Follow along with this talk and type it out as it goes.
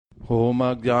Om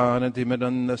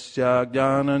Ajnanatimirandasya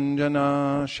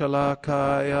Jnananjana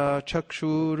Shalakaya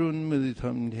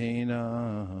Chakshurunmilitam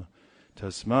Dhena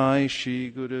Tasmai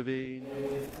Shri Gurave.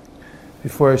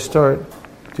 Before I start,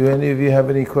 do any of you have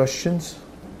any questions?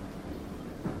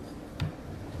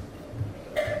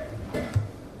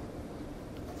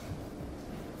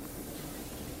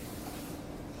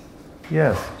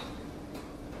 Yes.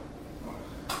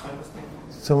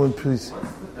 Someone please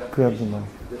grab the mic.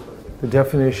 The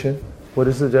definition. What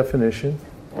is the definition?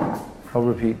 I'll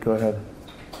repeat. Go ahead.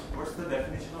 What's the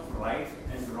definition of right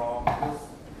and wrong?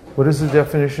 What is the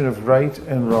definition of right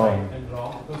and wrong? Right and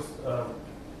wrong, because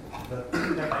the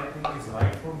thing that I think is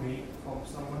right for me, from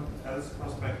someone else's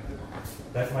perspective,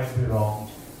 that might be wrong.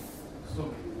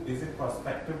 So, is it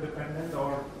perspective dependent,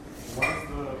 or what is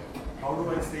the? How do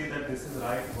I say that this is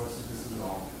right versus this is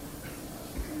wrong?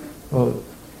 Well,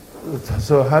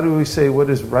 so how do we say what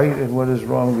is right and what is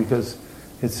wrong? Because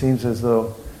it seems as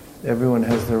though everyone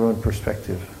has their own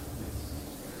perspective.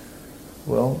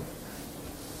 Well,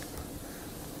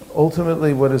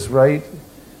 ultimately what is right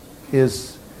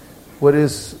is what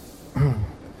is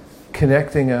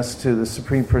connecting us to the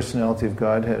Supreme Personality of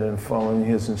Godhead and following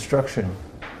His instruction.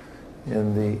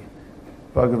 In the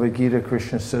Bhagavad Gita,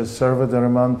 Krishna says, Sarva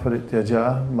dharman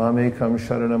parityaja mamekam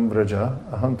sharanam vraja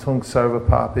aham tung sarva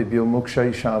papebhyo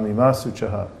mokshayishami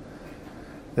masuchaha.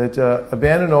 That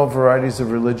abandon all varieties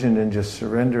of religion and just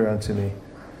surrender unto me.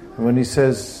 And when he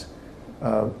says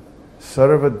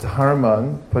sarva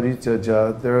dharman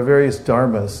parityaja, there are various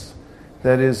dharmas.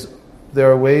 That is, there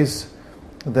are ways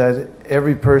that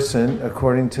every person,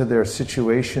 according to their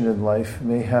situation in life,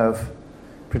 may have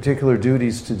particular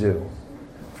duties to do.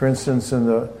 For instance, in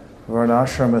the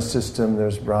Varnashrama system,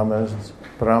 there's Brahmanas,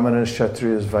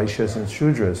 Kshatriyas, Vaishyas, and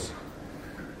Shudras.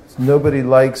 Nobody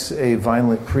likes a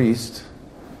violent priest,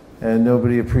 and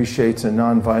nobody appreciates a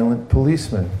non-violent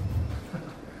policeman.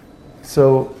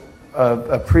 So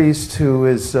a priest who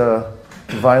is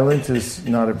violent is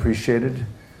not appreciated,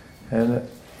 and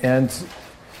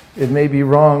it may be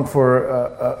wrong for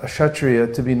a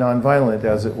Kshatriya to be non-violent,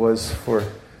 as it was for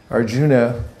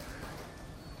Arjuna,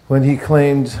 when he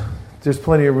claimed, there's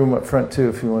plenty of room up front too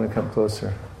if you want to come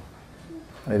closer.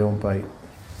 I don't bite.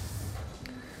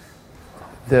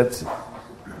 That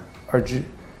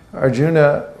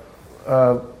Arjuna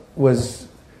was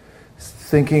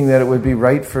thinking that it would be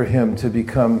right for him to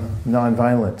become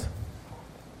non-violent.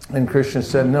 And Krishna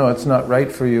said, no, it's not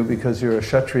right for you because you're a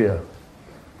Kshatriya.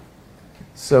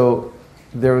 So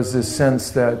there was this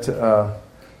sense that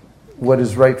what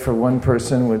is right for one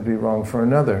person would be wrong for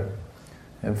another.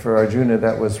 And for Arjuna,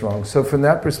 that was wrong. So from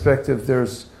that perspective, there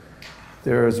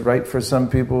is right for some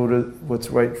people.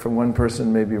 What's right for one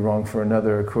person may be wrong for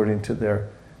another, according to their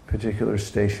particular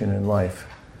station in life.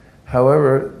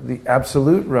 However, the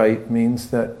absolute right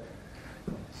means that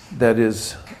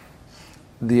is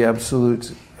the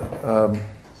absolute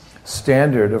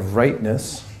standard of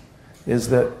rightness is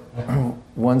that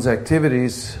one's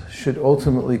activities should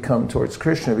ultimately come towards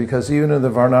Krishna. Because even in the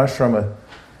Varnashrama,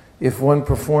 if one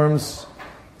performs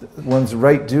one's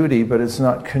right duty, but it's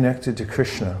not connected to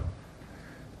Krishna.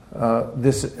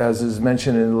 This, as is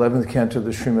mentioned in the 11th canto of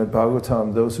the Srimad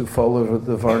Bhagavatam, those who follow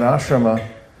the Varnashrama,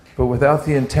 but without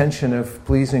the intention of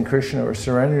pleasing Krishna or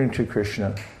surrendering to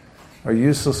Krishna, are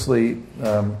uselessly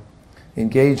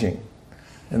engaging.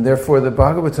 And therefore the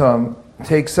Bhagavatam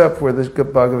takes up where the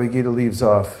Bhagavad Gita leaves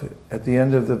off. At the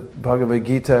end of the Bhagavad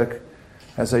Gita,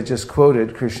 as I just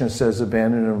quoted, Krishna says,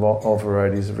 abandon all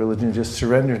varieties of religion, just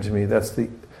surrender to me. That's the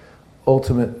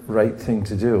ultimate right thing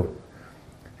to do.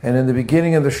 And in the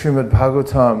beginning of the Srimad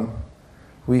Bhagavatam,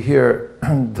 we hear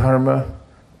Dharma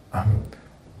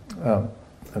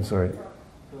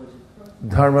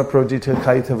projita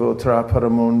kaitavotra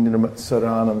paramon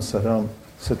nirmatsaranam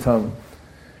satam.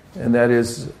 And that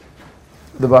is,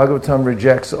 the Bhagavatam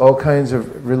rejects all kinds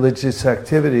of religious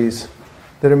activities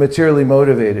that are materially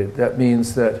motivated. That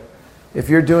means that if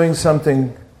you're doing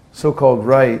something so-called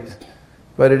right,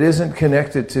 but it isn't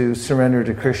connected to surrender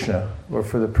to Krishna or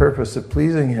for the purpose of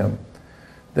pleasing Him,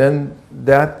 then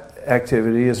that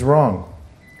activity is wrong.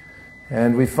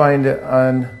 And we find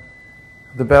on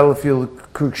the battlefield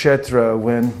of Kurukshetra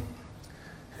when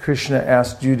Krishna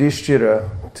asked Yudhishthira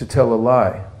to tell a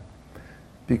lie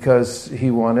because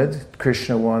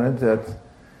Krishna wanted that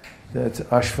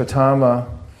Ashvatthama,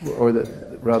 or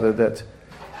that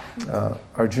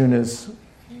Arjuna's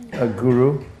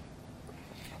guru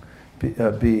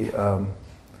be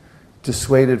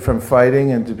dissuaded from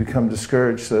fighting and to become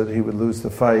discouraged so that he would lose the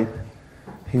fight.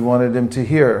 He wanted him to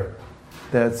hear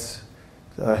that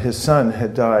his son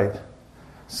had died.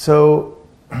 So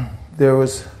there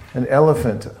was an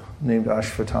elephant named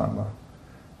Ashvatthama,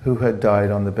 who had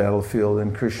died on the battlefield,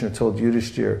 and Krishna told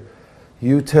Yudhishthira,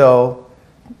 you tell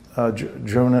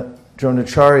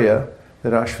Dronacharya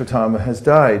that Ashvatthama has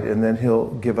died, and then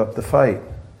he'll give up the fight.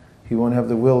 He won't have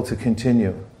the will to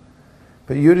continue.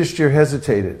 But Yudhishthira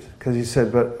hesitated, because he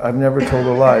said, but I've never told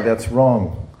a lie, that's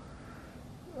wrong.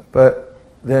 But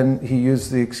then he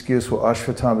used the excuse, well,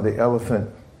 Ashvatthama, the elephant,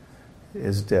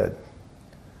 is dead.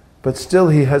 But still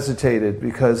he hesitated,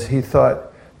 because he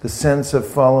thought the sense of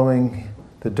following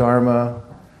the Dharma,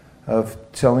 of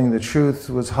telling the truth,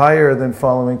 was higher than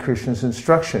following Krishna's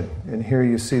instruction. And here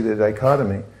you see the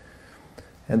dichotomy.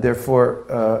 And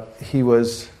therefore, he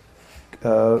was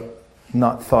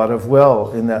not thought of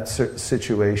well in that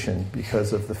situation,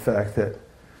 because of the fact that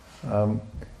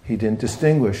he didn't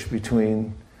distinguish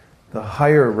between the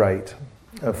higher right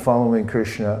of following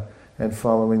Krishna and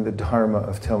following the Dharma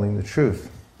of telling the truth.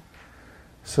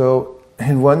 So,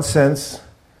 in one sense,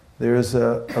 there is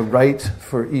a right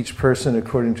for each person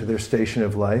according to their station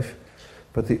of life,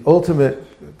 but the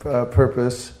ultimate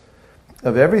purpose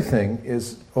of everything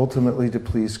is ultimately to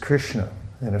please Krishna.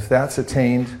 And if that's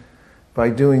attained by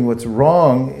doing what's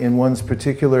wrong in one's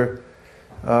particular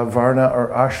varna or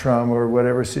ashram or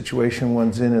whatever situation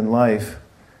one's in life,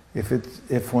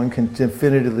 if one can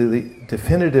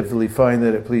definitively find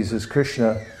that it pleases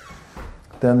Krishna,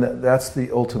 then that's the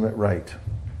ultimate right.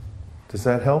 Does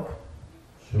that help?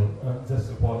 Sure.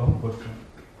 Just a follow-up question.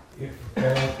 If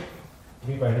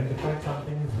we've identified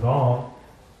something is wrong,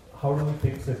 how do we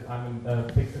fix it? I mean,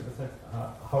 fix it.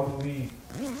 How do we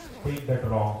take that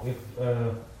wrong? If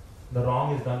the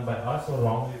wrong is done by us or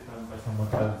wrong is done by someone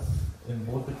else, in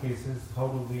both the cases, how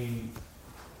do we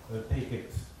take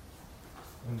it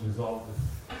and resolve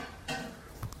this?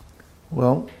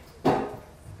 Well,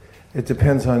 it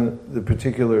depends on the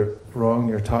particular wrong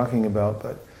you're talking about,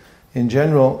 but in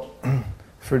general,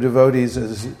 for devotees,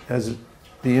 as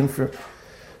the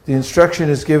instruction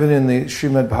is given in the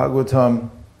Srimad Bhagavatam,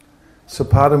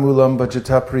 Sapadamulam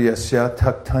bhajata priyasya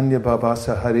taktanya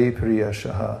babasa hare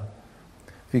priyashaha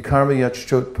vikarma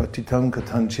yachchot patitang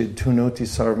katanchid tunoti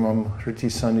sarvam hriti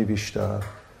sanivishta.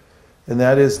 And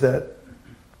that is that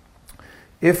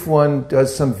if one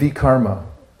does some vikarma,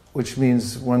 which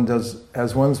means one does,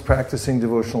 as one's practicing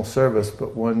devotional service,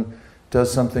 but one does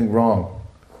something wrong,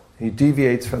 he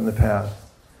deviates from the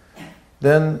path,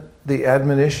 then the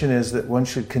admonition is that one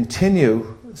should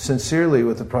continue sincerely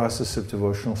with the process of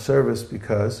devotional service,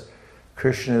 because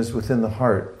Krishna is within the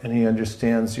heart and he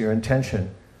understands your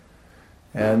intention.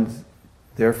 And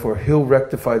therefore he'll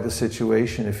rectify the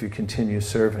situation if you continue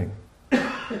serving.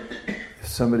 If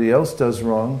somebody else does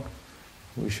wrong,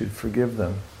 we should forgive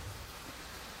them,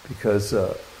 because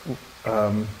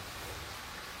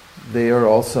they are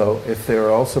also, if they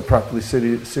are also properly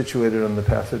situated on the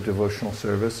path of devotional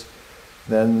service,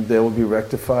 then they will be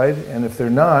rectified. And if they're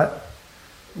not,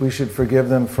 we should forgive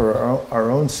them for our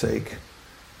own sake,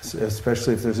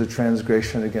 especially if there's a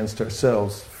transgression against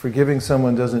ourselves. Forgiving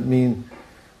someone doesn't mean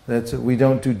that we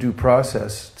don't do due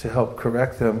process to help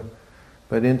correct them,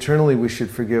 but internally we should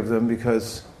forgive them,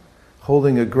 because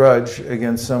holding a grudge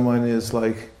against someone is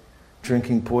like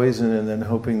drinking poison and then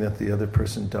hoping that the other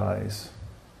person dies.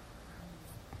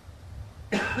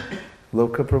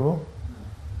 Loka Prabhu?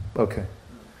 Okay.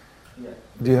 Yeah.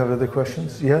 Do you have other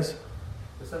questions? Yes?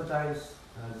 Sometimes,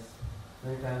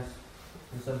 many times,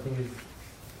 when something is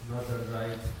not done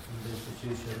right in the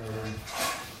institution or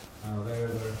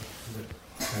wherever in the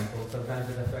temple, sometimes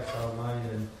it affects our mind,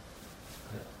 and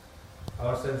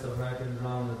our sense of right and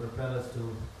wrong that propel us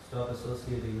to stop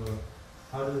associating. Or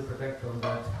how do we protect from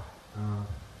that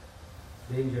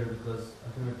danger? Because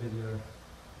ultimately we are,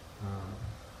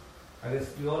 I guess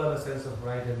we all have a sense of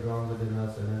right and wrong within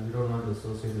us, and we don't want to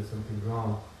associate with something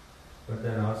wrong. But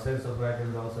then our sense of right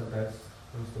and wrong sometimes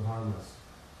comes to harm us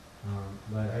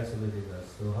by isolating us.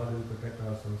 So how do we protect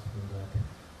ourselves from that?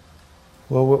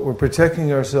 Well, what we're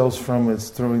protecting ourselves from is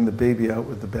throwing the baby out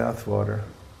with the bathwater.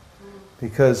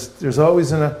 Because there's always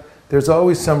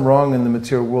some wrong in the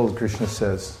material world, Krishna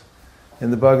says.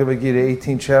 In the Bhagavad Gita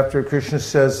 18th chapter, Krishna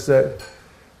says that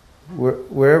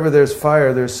wherever there's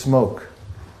fire, there's smoke.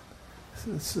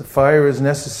 Fire is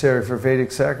necessary for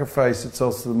Vedic sacrifice. It's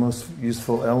also the most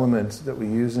useful element that we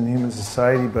use in human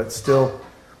society, but still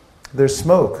there's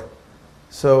smoke.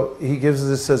 So he gives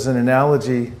this as an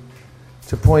analogy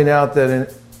to point out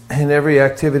that in every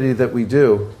activity that we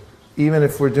do, even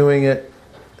if we're doing it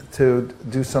to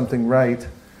do something right,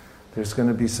 there's going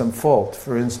to be some fault.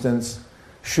 For instance,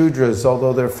 Shudras,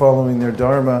 although they're following their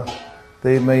Dharma,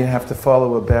 they may have to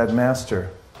follow a bad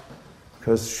master,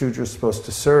 because Shudra's supposed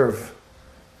to serve.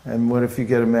 And what if you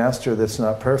get a master that's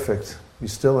not perfect? You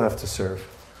still have to serve.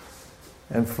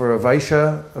 And for a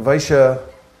Vaishya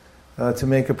to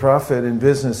make a profit in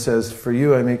business says, for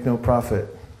you I make no profit.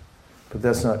 But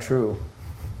that's not true.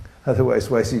 Otherwise,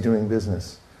 why is he doing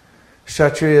business?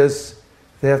 Kshatriyas,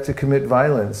 they have to commit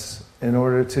violence in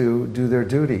order to do their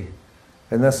duty.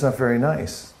 And that's not very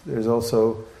nice. There's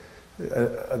also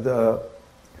a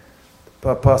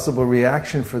possible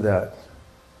reaction for that.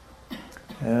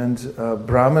 And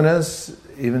brahmanas,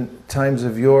 even times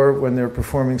of yore, when they're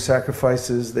performing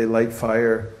sacrifices, they light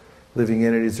fire, living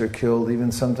entities are killed,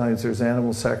 even sometimes there's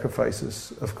animal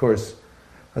sacrifices. Of course,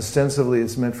 ostensibly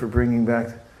it's meant for bringing back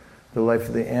the life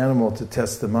of the animal to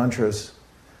test the mantras.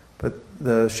 But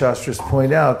the Shastras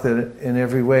point out that in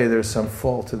every way there's some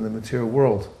fault in the material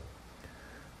world.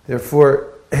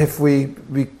 Therefore, if we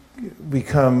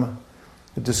become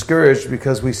discouraged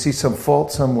because we see some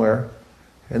fault somewhere,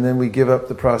 and then we give up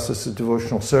the process of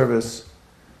devotional service,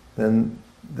 then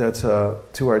that's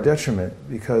to our detriment,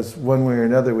 because one way or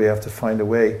another we have to find a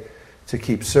way to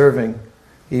keep serving,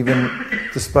 even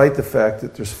despite the fact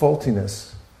that there's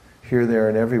faultiness here, there,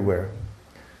 and everywhere.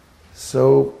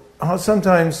 So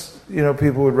sometimes,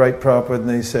 people would write Prabhupada and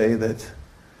they say that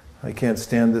I can't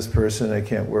stand this person, I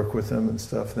can't work with them and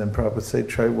stuff. And then Prabhupada would say,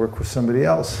 try to work with somebody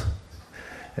else.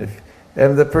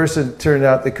 And the person turned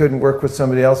out they couldn't work with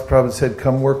somebody else. Prabhupada said,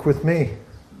 come work with me.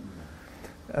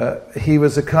 He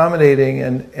was accommodating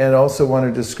and also wanted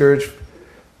to discourage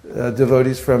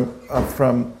devotees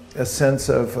from a sense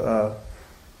of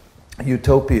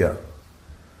utopia.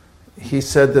 He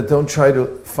said that don't try to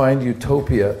find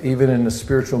utopia even in the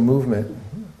spiritual movement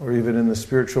or even in the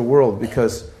spiritual world,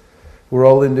 because we're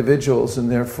all individuals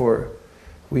and therefore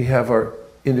we have our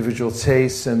individual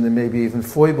tastes and then maybe even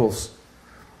foibles.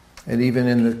 And even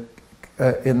in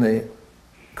the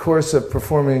course of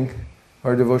performing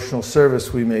our devotional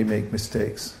service, we may make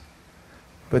mistakes.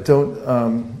 But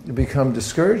don't become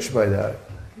discouraged by that.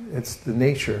 It's the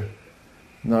nature,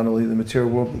 not only the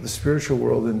material world, but the spiritual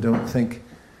world, and don't think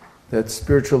that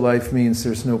spiritual life means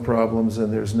there's no problems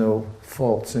and there's no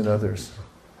faults in others.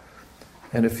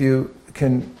 And if you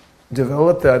can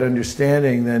develop that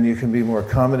understanding, then you can be more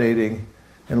accommodating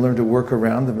and learn to work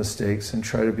around the mistakes and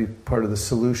try to be part of the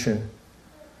solution.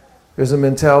 There's a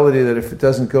mentality that if it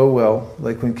doesn't go well,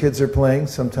 like when kids are playing,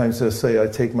 sometimes they'll say, I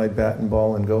take my bat and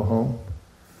ball and go home.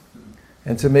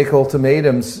 And to make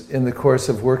ultimatums in the course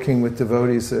of working with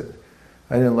devotees that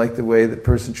I didn't like the way that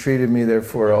person treated me,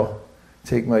 therefore I'll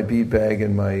take my bead bag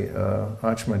and my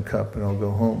Achman cup and I'll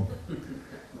go home.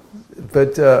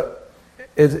 But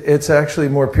it's actually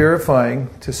more purifying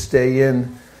to stay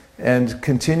in and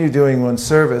continue doing one's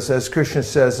service. As Krishna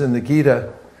says in the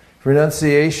Gita,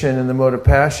 renunciation in the mode of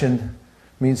passion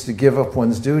means to give up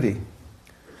one's duty.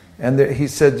 And he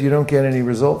said you don't get any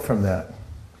result from that.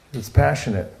 It's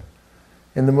passionate.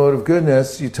 In the mode of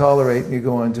goodness, you tolerate and you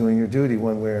go on doing your duty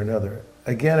one way or another.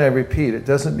 Again, I repeat, it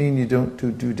doesn't mean you don't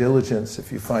do due diligence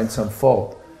if you find some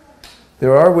fault.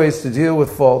 There are ways to deal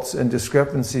with faults and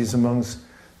discrepancies amongst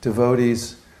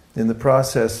devotees in the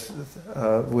process,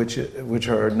 which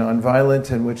are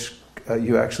nonviolent and which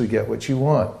you actually get what you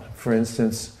want. For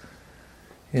instance,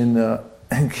 in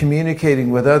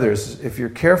communicating with others, if you're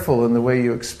careful in the way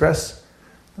you express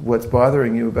what's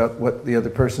bothering you about what the other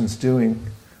person's doing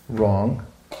wrong,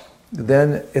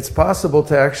 then it's possible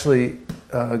to actually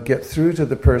get through to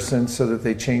the person so that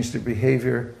they change their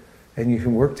behavior and you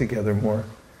can work together more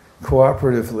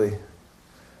cooperatively.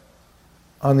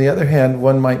 On the other hand,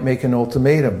 one might make an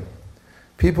ultimatum.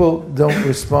 People don't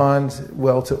respond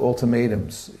well to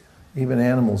ultimatums. Even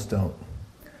animals don't.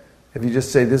 If you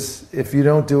just say this, if you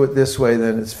don't do it this way,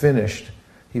 then it's finished.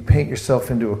 You paint yourself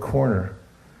into a corner.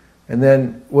 And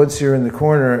then once you're in the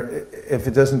corner, if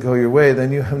it doesn't go your way,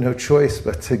 then you have no choice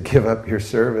but to give up your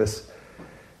service.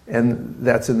 And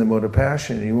that's in the mode of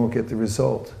passion. You won't get the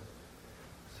result.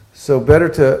 So better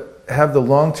to have the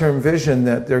long-term vision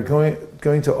that there are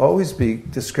going to always be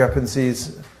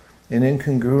discrepancies and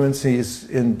incongruencies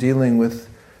in dealing with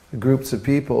groups of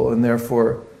people, and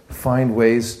therefore find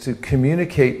ways to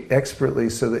communicate expertly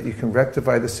so that you can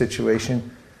rectify the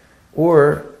situation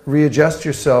or readjust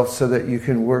yourself so that you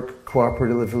can work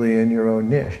cooperatively in your own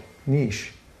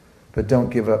niche, but don't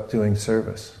give up doing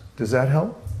service. Does that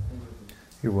help?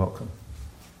 You're welcome.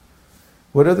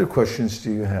 What other questions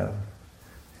do you have?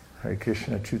 Hare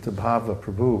Krishna, Chuta Bhava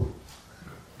Prabhu.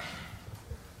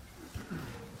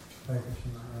 Hare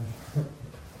Krishna.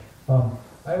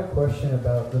 I have a question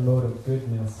about the mode of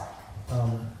goodness.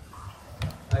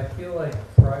 I feel like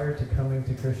prior to coming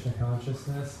to Krishna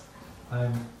consciousness,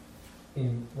 I'm,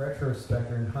 in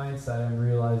retrospect or in hindsight, I'm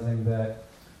realizing that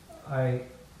I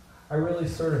I really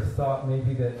sort of thought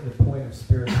maybe that the point of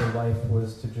spiritual life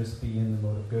was to just be in the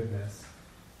mode of goodness.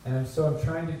 And so I'm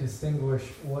trying to distinguish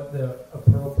what the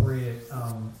appropriate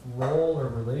role or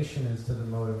relation is to the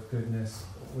mode of goodness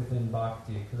within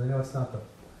bhakti. Because I know it's not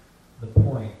the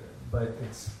point, but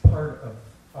it's part of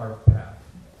our path.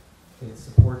 It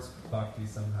supports bhakti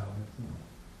somehow.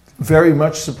 Very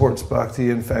much supports bhakti.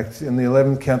 In fact, in the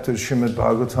 11th canto of Srimad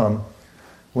Bhagavatam,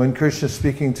 when Krishna is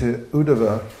speaking to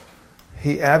Uddhava,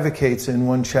 he advocates in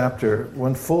one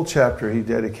full chapter he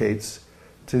dedicates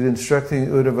to instructing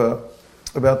Uddhava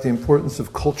about the importance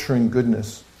of culturing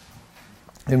goodness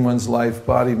in one's life,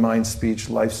 body, mind, speech,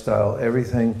 lifestyle,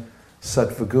 everything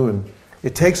sattva gun.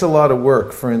 It takes a lot of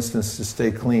work, for instance, to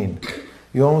stay clean.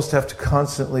 You almost have to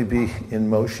constantly be in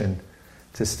motion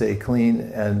to stay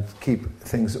clean and keep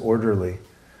things orderly,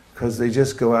 because they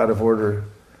just go out of order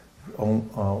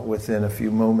within a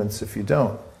few moments if you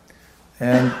don't.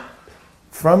 And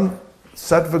from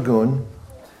sattva gun,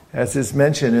 as is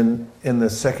mentioned in the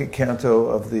second canto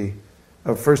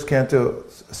of first canto,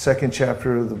 second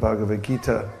chapter of the Bhagavad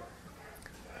Gita,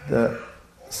 the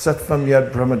sattvam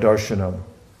yad brahmadarshanam.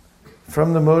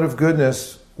 From the mode of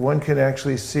goodness, one can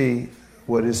actually see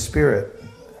what is spirit.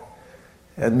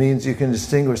 It means you can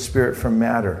distinguish spirit from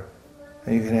matter,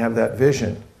 and you can have that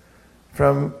vision.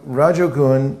 From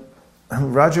rajogun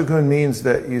means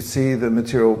that you see the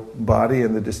material body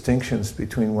and the distinctions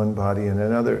between one body and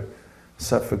another.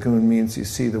 Sattva gun means you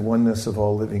see the oneness of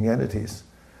all living entities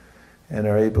and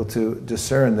are able to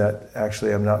discern that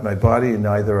actually I'm not my body and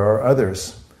neither are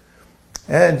others.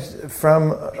 And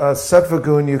from sattva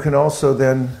gun you can also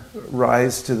then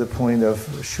rise to the point of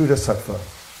shuddha sattva,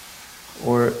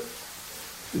 or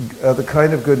the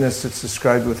kind of goodness that's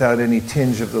described without any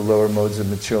tinge of the lower modes of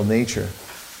material nature.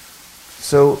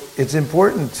 So it's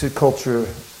important to culture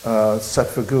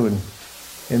sattva gun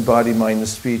in body, mind, and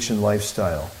speech and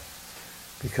lifestyle,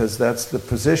 because that's the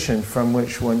position from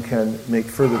which one can make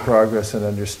further progress and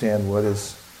understand what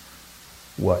is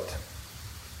what.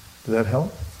 Does that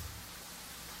help?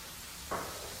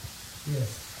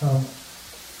 Yes.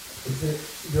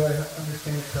 Do I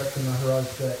understand it correctly, Maharaj,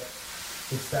 that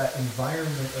it's that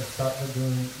environment of sattva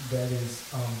gun that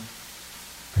is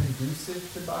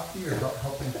conducive to bhakti, or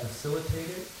helping facilitate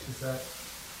it? Is that?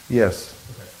 Yes.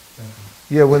 Okay, thank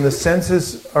you. Yeah, when the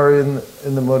senses are in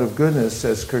the mode of goodness,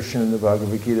 says Krishna in the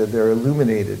Bhagavad Gita, they're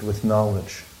illuminated with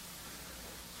knowledge.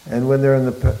 And when they're in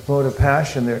the mode of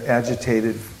passion, they're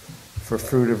agitated for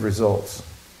fruit of results.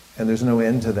 And there's no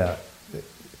end to that.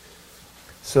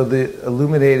 So the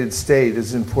illuminated state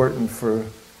is important for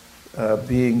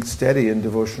being steady in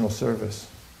devotional service.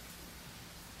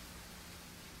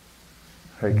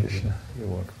 Hare Krishna. You're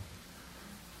welcome.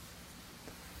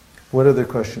 What other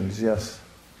questions? Yes.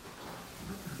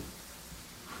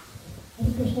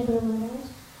 Hare Krishna Guru Maharaj.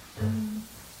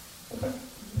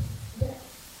 The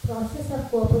process of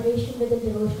cooperation with the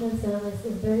devotional service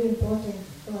is very important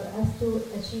for us to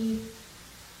achieve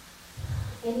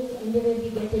any endeavor we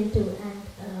get into. And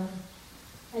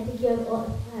I think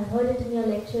I've heard it in your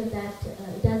lecture that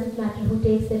it doesn't matter who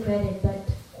takes the credit, but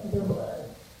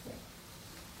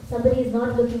somebody is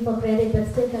not looking for credit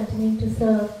but still continuing to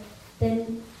serve,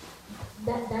 then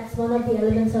that's one of the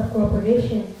elements of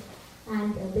cooperation.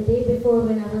 And the day before,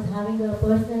 when I was having a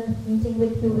personal meeting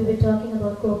with you, we were talking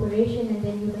about cooperation, and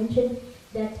then you mentioned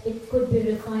that it could be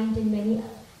refined in many,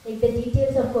 like the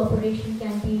details of cooperation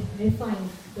can be refined.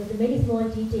 There are many small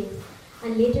details.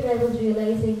 And later I was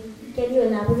realizing, can you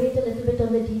elaborate a little bit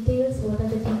on the details? What are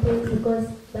the details? Because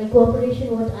by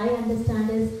cooperation, what I understand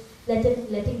is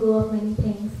letting go of many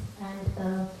things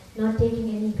and not taking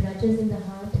any grudges in the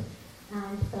heart.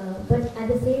 And but at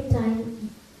the same time,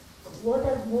 what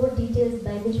are more details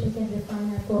by which we can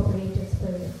refine our cooperative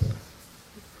spirit?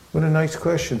 What a nice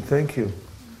question. Thank you.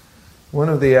 One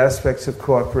of the aspects of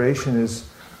cooperation is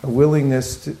a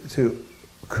willingness to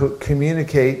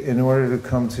communicate in order to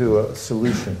come to a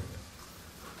solution.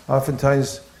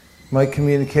 Oftentimes, my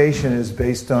communication is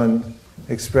based on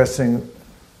expressing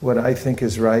what I think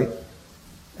is right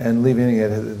and leaving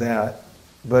it at that.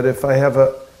 But if I have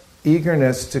an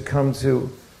eagerness to come to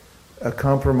a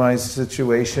compromised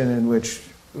situation in which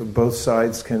both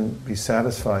sides can be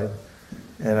satisfied,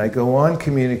 and I go on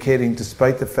communicating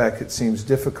despite the fact it seems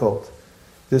difficult,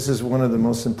 this is one of the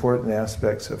most important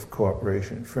aspects of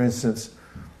cooperation. For instance,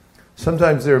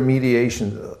 sometimes there are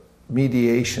mediations,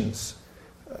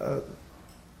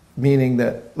 meaning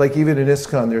that, like even in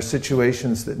ISKCON, there are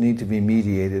situations that need to be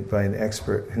mediated by an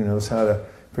expert who knows how to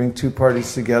bring two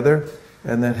parties together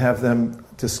and then have them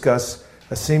discuss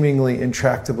a seemingly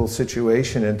intractable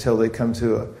situation until they come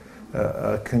to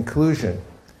a conclusion.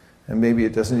 And maybe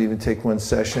it doesn't even take one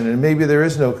session, and maybe there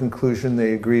is no conclusion,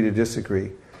 they agree to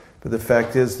disagree. But the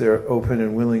fact is they're open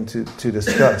and willing to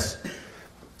discuss.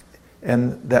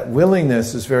 And that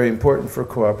willingness is very important for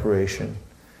cooperation.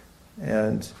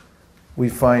 And we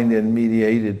find in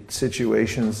mediated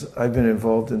situations, I've been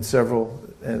involved in several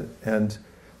and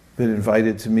been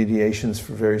invited to mediations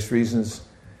for various reasons,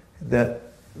 that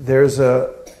there's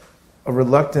a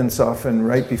reluctance often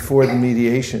right before the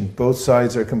mediation. Both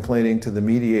sides are complaining to the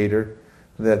mediator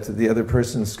that the other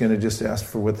person's going to just ask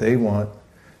for what they want,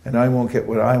 and I won't get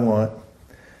what I want.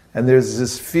 And there's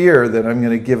this fear that I'm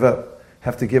going to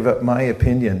have to give up my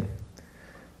opinion.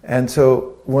 And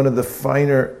so one of the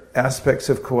finer aspects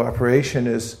of cooperation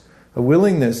is a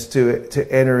willingness to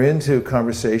enter into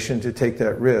conversation, to take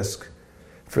that risk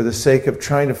for the sake of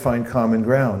trying to find common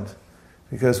ground.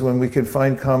 Because when we can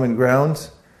find common ground,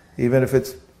 even if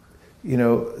it's,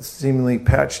 seemingly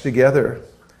patched together,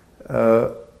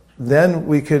 then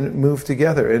we can move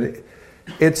together. And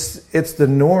it's the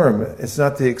norm. It's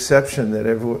not the exception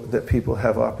that people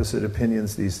have opposite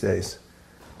opinions these days.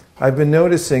 I've been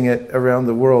noticing it around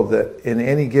the world that in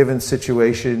any given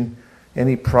situation,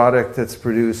 any product that's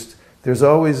produced, there's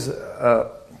always an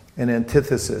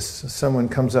antithesis. Someone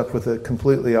comes up with a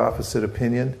completely opposite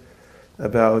opinion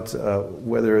about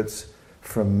whether it's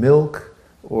from milk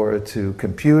or to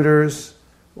computers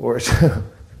or to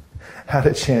how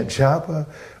to chant japa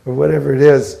or whatever it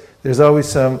is. There's always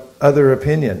some other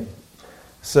opinion.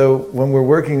 So when we're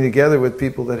working together with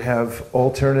people that have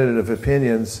alternative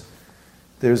opinions,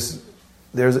 it's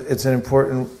an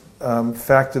important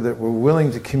factor that we're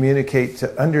willing to communicate,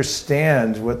 to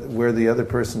understand where the other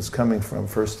person's coming from,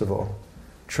 first of all.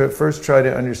 First try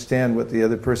to understand what the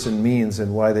other person means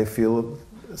and why they feel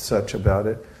such about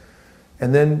it.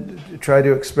 And then try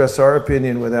to express our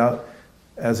opinion without,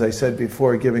 as I said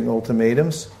before, giving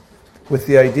ultimatums, with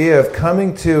the idea of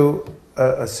coming to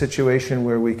a situation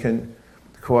where we can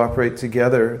cooperate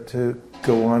together to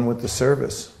go on with the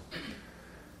service.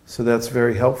 So that's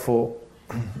very helpful,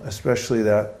 especially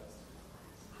that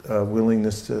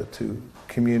willingness to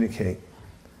communicate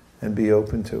and be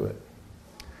open to it.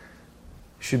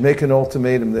 You should make an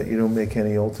ultimatum that you don't make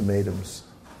any ultimatums.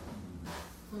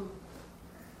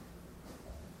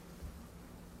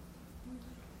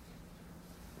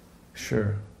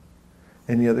 Sure.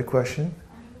 Any other question?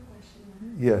 I have a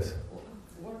question. Yes.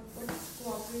 What's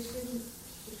cooperation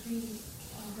between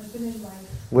husband and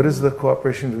wife? What is the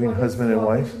cooperation between husband and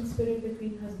wife? What does cooperation spirit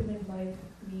between husband and wife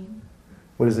mean?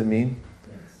 What does it mean?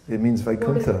 Yes. It means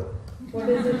Vaikuntha. What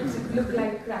does it look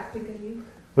like practically?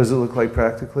 What does it look like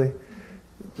practically?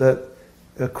 That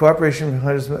a cooperation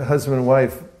between husband and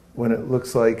wife, when it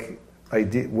looks like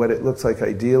what it looks like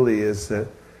ideally is that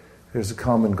there's a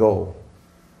common goal.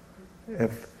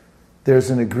 If there's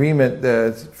an agreement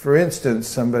that, for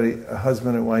instance, a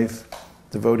husband and wife,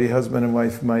 devotee husband and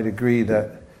wife might agree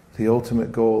that the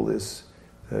ultimate goal is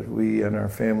that we and our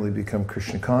family become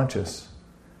Krishna conscious.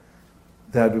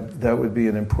 That would be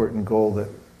an important goal that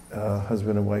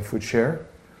husband and wife would share.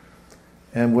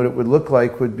 And what it would look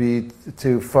like would be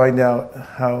to find out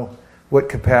what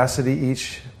capacity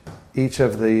each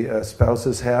of the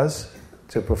spouses has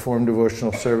to perform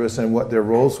devotional service and what their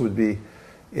roles would be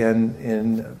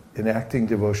in enacting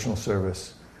devotional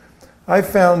service. I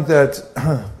found that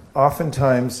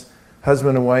oftentimes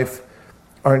husband and wife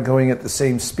aren't going at the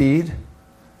same speed,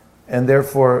 and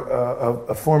therefore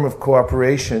a form of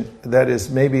cooperation that is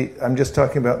maybe, I'm just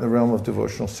talking about in the realm of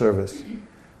devotional service.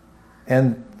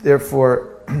 And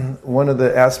therefore, one of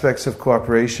the aspects of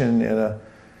cooperation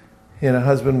in a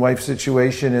husband-wife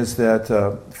situation is that,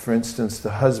 for instance,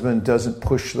 the husband doesn't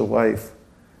push the wife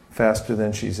faster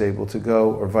than she's able to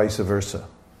go, or vice versa.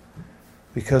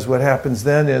 Because what happens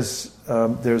then is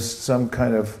there's some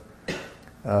kind of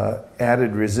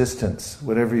added resistance.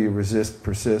 Whatever you resist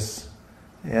persists.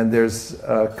 And there's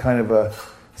kind of a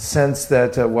sense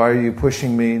that, why are you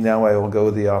pushing me? Now I will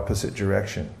go the opposite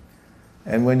direction.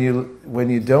 And when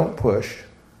you don't push,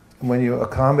 when you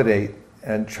accommodate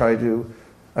and try to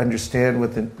understand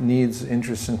what the needs,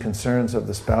 interests, and concerns of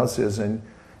the spouse is, and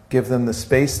give them the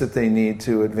space that they need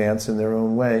to advance in their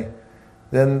own way,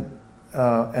 then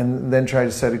and then try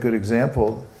to set a good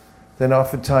example, then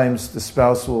oftentimes the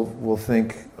spouse will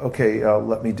think, okay,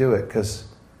 let me do it, because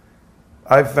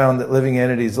I've found that living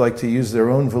entities like to use their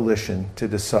own volition to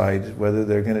decide whether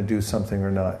they're going to do something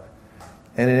or not.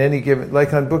 And in any given,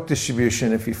 like on book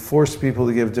distribution, if you force people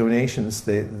to give donations,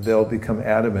 they'll become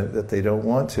adamant that they don't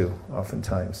want to,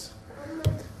 oftentimes.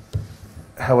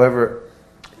 However,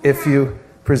 if you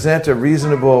present a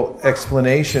reasonable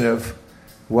explanation of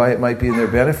why it might be in their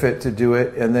benefit to do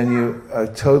it, and then you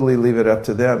totally leave it up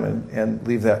to them and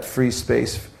leave that free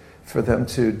space for them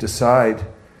to decide.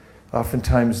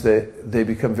 Oftentimes they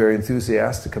become very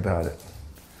enthusiastic about it.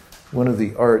 One of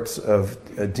the arts of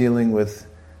dealing with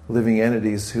living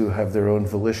entities who have their own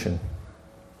volition.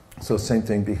 So same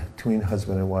thing between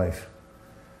husband and wife.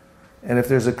 And if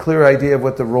there's a clear idea of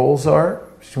what the roles are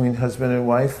between husband and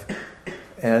wife,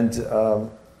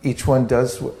 and each one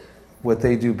does what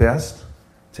they do best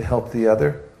to help the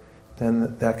other,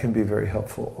 then that can be very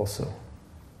helpful also.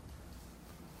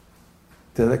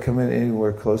 Did that come in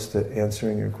anywhere close to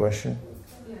answering your question?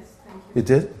 Yes, thank you. It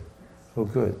did? Oh,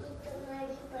 good.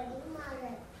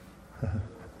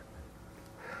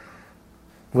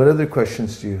 What other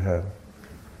questions do you have?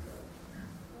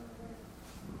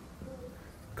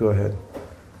 Go ahead.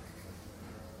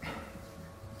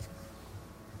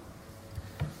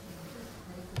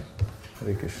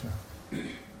 Hare Krishna.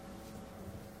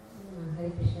 Hare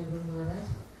Krishna Guru Maharaj.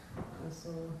 So,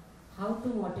 how to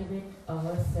motivate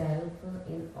ourselves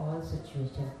in all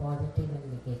situations, positive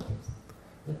and negatives?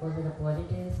 Because in a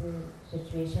positive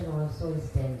situation also is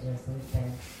dangerous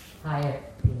and higher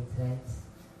things, right?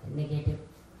 Negative.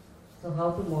 So,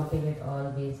 how to motivate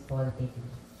always positively?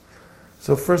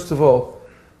 So first of all,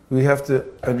 we have to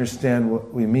understand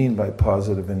what we mean by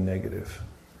positive and negative.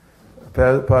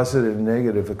 Positive and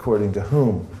negative according to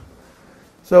whom?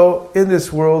 So in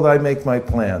this world I make my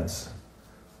plans.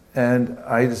 And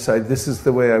I decide this is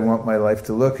the way I want my life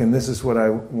to look, and this is what I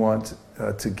want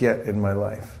to get in my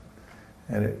life.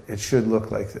 And it should look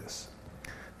like this.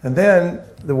 And then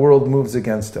the world moves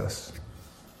against us,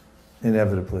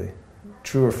 inevitably.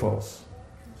 True or false?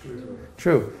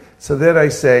 True. So then I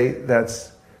say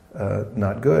that's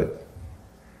not good.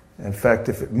 In fact,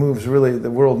 if it moves really,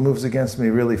 the world moves against me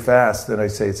really fast, then I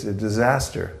say it's a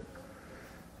disaster.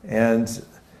 And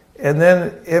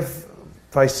then if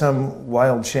by some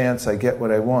wild chance I get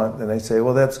what I want, then I say,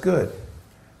 well, that's good.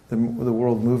 The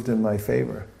world moved in my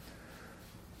favor.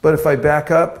 But if I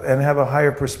back up and have a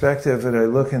higher perspective and I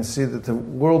look and see that the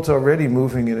world's already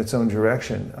moving in its own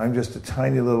direction, I'm just a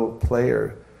tiny little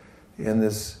player in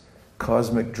this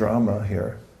cosmic drama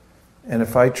here. And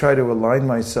if I try to align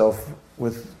myself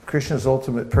with Krishna's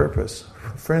ultimate purpose,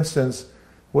 for instance,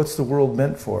 what's the world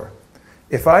meant for?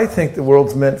 If I think the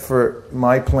world's meant for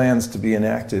my plans to be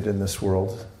enacted in this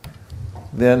world,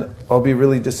 then I'll be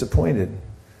really disappointed.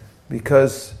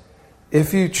 Because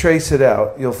if you trace it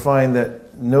out, you'll find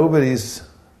that nobody's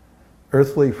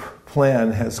earthly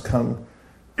plan has come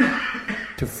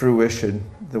to fruition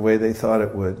the way they thought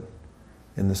it would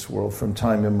in this world from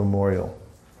time immemorial.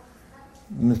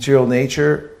 Material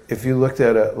nature, if you looked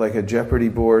at a Jeopardy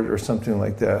board or something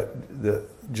like that, the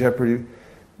Jeopardy,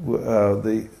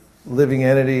 the living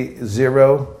entity,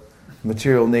 0,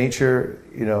 material nature,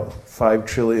 5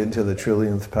 trillion to the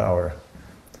trillionth power.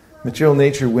 Material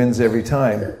nature wins every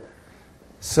time.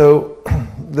 So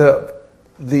the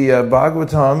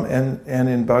Bhagavatam and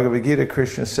in Bhagavad Gita,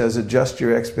 Krishna says, adjust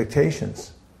your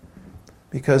expectations.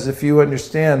 Because if you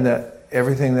understand that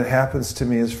everything that happens to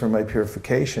me is for my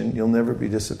purification, you'll never be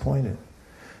disappointed.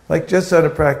 Like just on a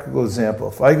practical example,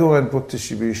 if I go on book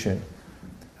distribution,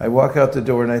 I walk out the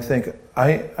door and I think,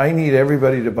 I need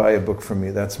everybody to buy a book from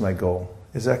me. That's my goal.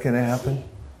 Is that going to happen?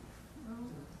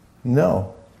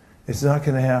 No, it's not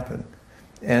going to happen.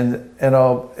 And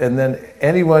then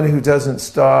anyone who doesn't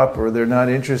stop or they're not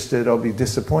interested, I'll be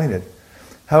disappointed.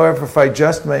 However, if I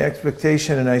adjust my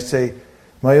expectation and I say,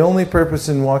 my only purpose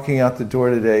in walking out the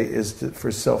door today is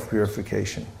for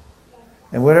self-purification.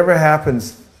 And whatever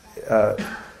happens,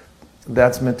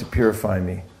 that's meant to purify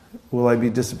me. Will I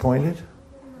be disappointed?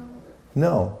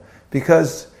 No,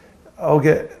 because I'll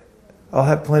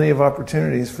have plenty of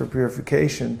opportunities for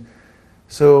purification.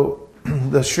 So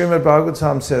the Srimad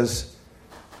Bhagavatam says,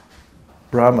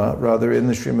 Brahma, rather, in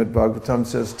the Srimad Bhagavatam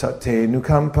says, Tate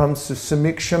nukampam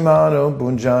samikshamano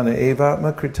bunjana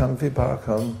evatma kritam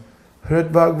vipakam hrid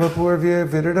bhagvapurvya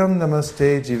viradam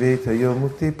namaste jiveta yo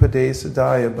mukti pade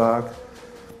sadaya bhag.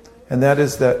 And that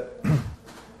is that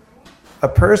a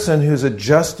person who's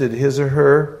adjusted his or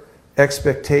her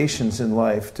expectations in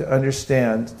life to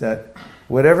understand that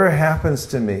whatever happens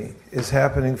to me is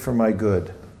happening for my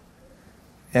good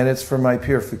and it's for my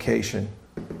purification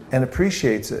and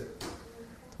appreciates it,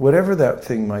 whatever that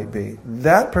thing might be.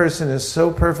 That person is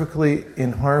so perfectly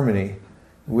in harmony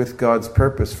with God's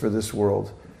purpose for this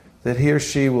world that he or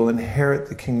she will inherit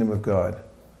the kingdom of God.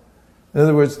 In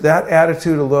other words, that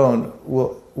attitude alone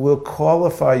will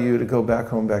qualify you to go back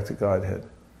home, back to Godhead.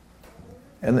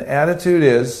 And the attitude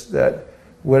is that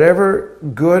whatever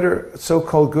good or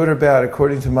so-called good or bad,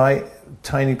 according to my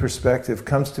tiny perspective,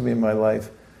 comes to me in my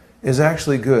life, is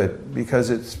actually good because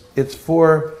it's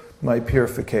for my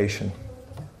purification.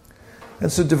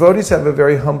 And so devotees have a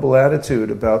very humble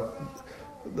attitude about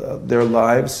their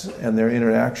lives and their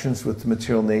interactions with the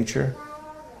material nature.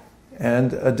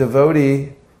 And a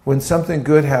devotee, when something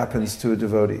good happens to a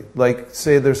devotee, like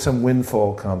say there's some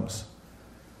windfall comes,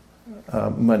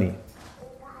 money,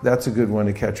 that's a good one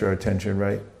to catch our attention,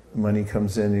 right? Money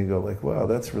comes in and you go like, wow,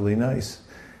 that's really nice.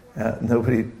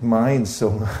 Nobody minds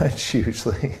so much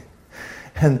usually.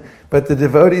 But the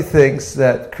devotee thinks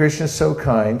that Krishna's so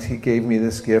kind, he gave me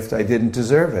this gift, I didn't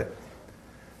deserve it.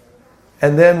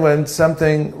 And then when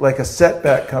something like a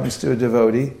setback comes to a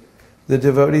devotee, the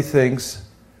devotee thinks,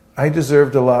 I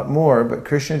deserved a lot more, but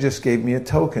Krishna just gave me a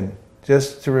token,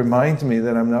 just to remind me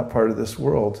that I'm not part of this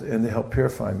world and to help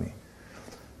purify me.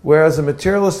 Whereas a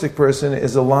materialistic person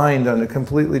is aligned on a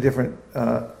completely different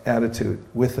attitude,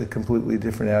 with a completely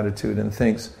different attitude, and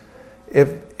thinks,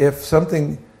 if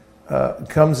something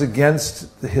comes against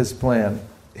his plan,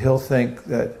 he'll think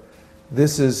that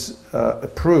this is a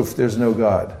proof there's no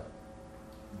God.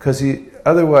 Because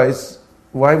otherwise,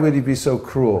 why would he be so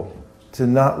cruel to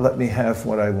not let me have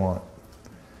what I want?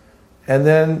 And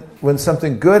then when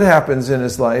something good happens in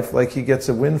his life, like he gets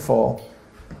a windfall,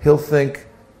 he'll think,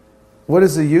 what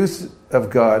is the use of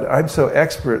God? I'm so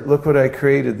expert, look what I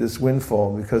created, this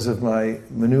windfall, because of my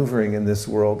maneuvering in this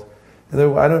world. And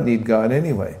then I don't need God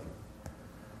anyway.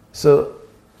 So,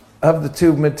 of the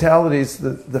two mentalities,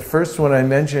 the first one I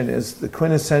mentioned is the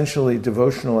quintessentially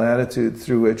devotional attitude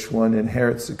through which one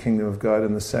inherits the kingdom of God,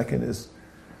 and the second is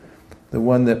the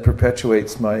one that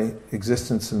perpetuates my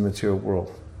existence in the material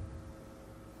world.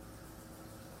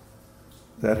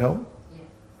 That help?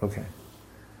 Yeah. Okay.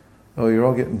 Oh, you're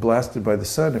all getting blasted by the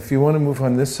sun. If you want to move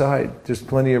on this side, there's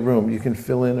plenty of room. You can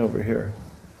fill in over here.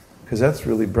 Because that's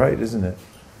really bright, isn't it?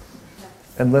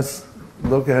 Unless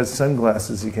Loka has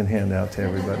sunglasses he can hand out to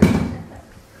everybody.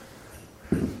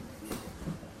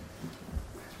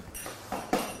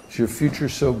 Your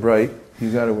future's so bright,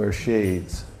 you got to wear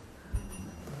shades.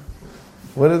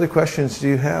 What other questions do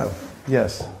you have?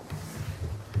 Yes.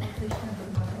 Krishna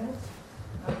Maharaj.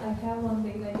 I have one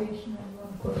realization and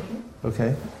one question.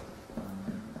 Okay.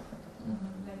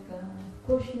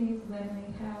 Question is, when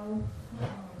I have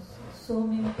so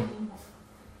many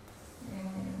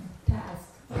tasks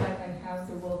that I have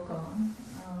to work on,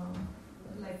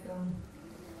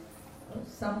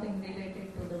 something related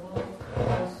to the work,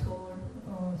 household,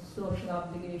 social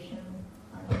obligation,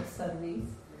 and service.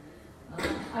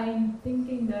 I am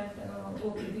thinking that,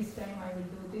 okay, this time I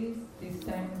will do this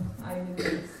time I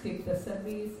will skip the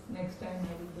service, next time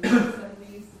I will do the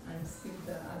service and skip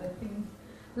the other things.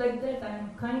 Like that, I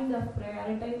am kind of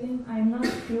prioritizing. I am not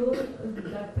sure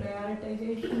that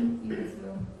prioritization is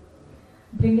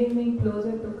bringing me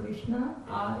closer to Krishna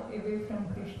or away from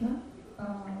Krishna.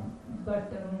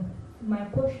 But my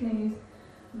question is,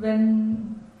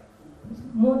 when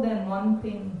more than one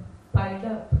thing piled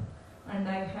up, and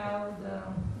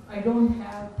I don't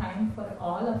have time for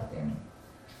all of them.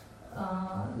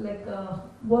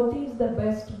 What is the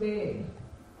best way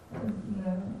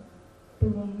to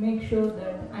make sure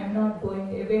that I'm not going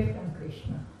away from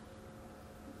Krishna?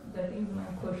 That is my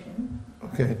question.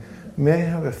 Okay. May I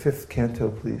have a fifth canto,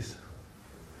 please?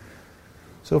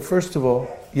 So first of all,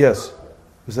 yes.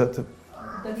 Was that the...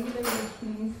 The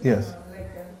realization is, yes.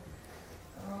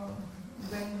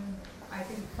 When I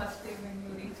think first day when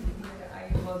you reached here,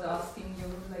 I was asking you,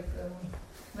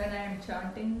 when I am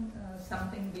chanting,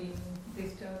 something being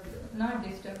disturbed, not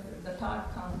disturbed, the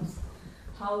thought comes,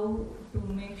 how to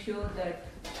make sure that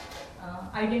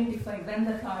identify when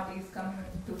the thought is coming,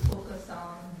 to focus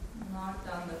on, not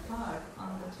on the thought,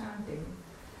 on the chanting.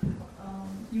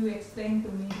 You explained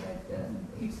to me that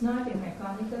it's not a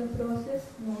mechanical process,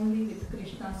 only with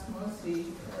Krishna's mercy,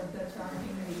 the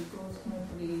chanting will go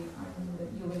smoothly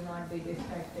and you will not be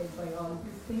distracted by all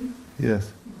these things.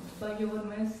 Yes. By your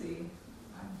mercy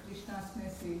and Krishna's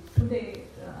mercy. Today,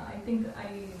 I think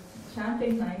I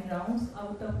chanted 9 rounds.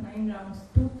 Out of 9 rounds,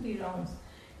 2-3 rounds,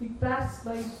 it passed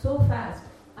by so fast.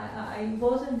 I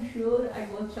wasn't sure I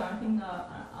was chanting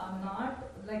or not.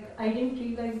 I didn't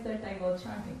realize that I was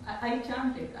chanting. I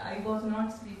chanted. I was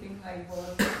not sleeping. I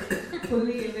was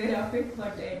fully aware of it.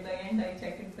 But at the end, I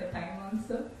checked the time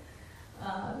also.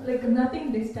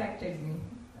 Nothing distracted me.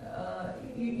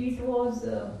 It was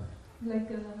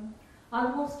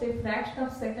almost a fraction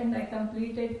of a second. I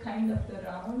completed kind of the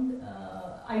round.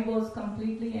 I was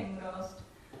completely engrossed.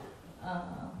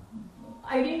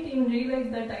 I didn't even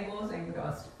realize that I was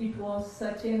engrossed. It was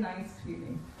such a nice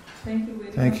feeling. Thank you very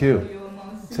much Thank you. for your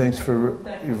mercy. Thanks for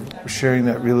sharing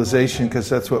that realization, because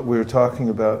that's what we were talking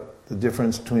about, the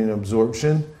difference between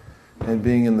absorption and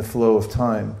being in the flow of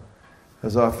time.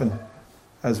 As often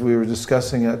as we were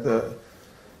discussing at the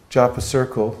Japa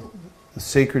Circle, the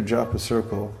sacred Japa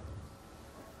Circle,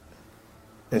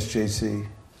 SJC,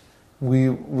 we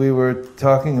were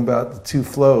talking about the two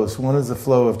flows. One is the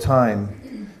flow of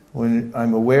time, when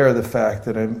I'm aware of the fact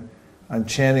that I'm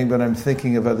chanting, but I'm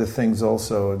thinking of other things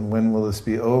also, and when will this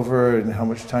be over, and how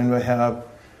much time do I have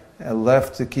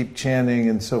left to keep chanting,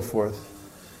 and so forth.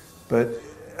 But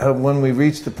when we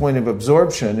reach the point of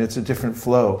absorption, it's a different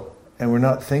flow, and we're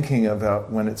not thinking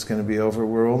about when it's going to be over.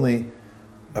 We're only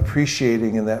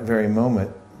appreciating in that very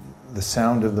moment the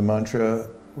sound of the mantra.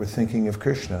 We're thinking of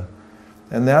Krishna.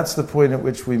 And that's the point at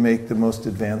which we make the most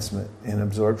advancement in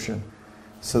absorption.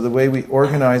 So the way we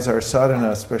organize our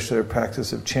sadhana, especially our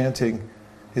practice of chanting,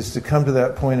 is to come to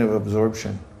that point of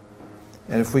absorption.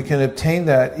 And if we can obtain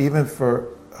that even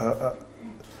for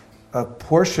a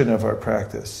portion of our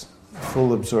practice,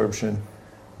 full absorption,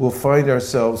 we'll find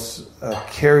ourselves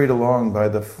carried along by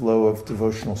the flow of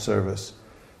devotional service.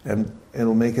 And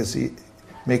it'll make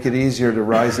it easier to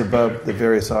rise above the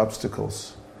various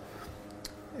obstacles.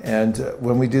 And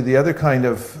when we do the other kind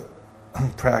of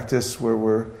practice where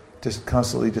we're just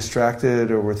constantly distracted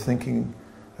or we're thinking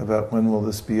about when will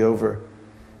this be over,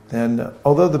 then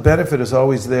although the benefit is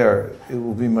always there, it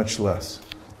will be much less.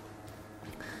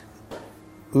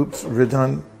 Oops,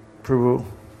 Riddhan Prabhu,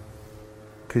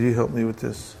 could you help me with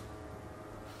this?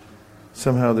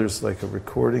 Somehow there's like a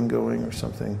recording going or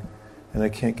something, and I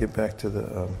can't get back to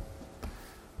the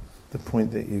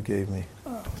point that you gave me.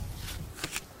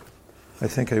 I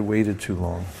think I waited too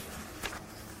long.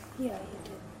 Yeah,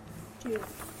 you did.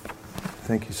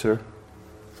 Thank you, sir.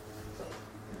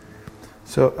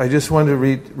 So I just wanted to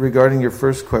read regarding your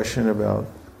first question about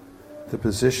the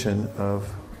position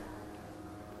of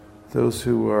those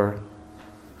who are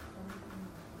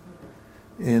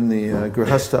in the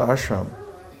Grihastha ashram.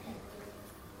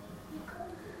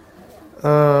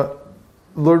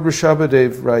 Lord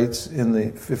Rishabhadev writes in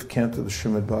the 5th canto of the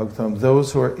Srimad Bhagavatam,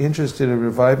 those who are interested in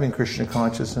reviving Krishna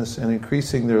consciousness and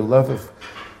increasing their love of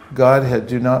Godhead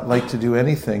do not like to do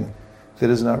anything that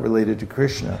is not related to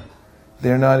Krishna. They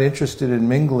are not interested in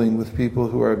mingling with people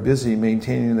who are busy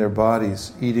maintaining their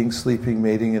bodies, eating, sleeping,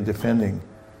 mating, and defending.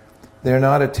 They are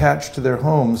not attached to their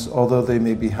homes, although they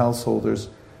may be householders,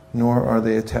 nor are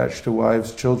they attached to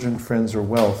wives, children, friends, or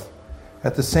wealth.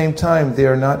 At the same time, they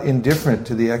are not indifferent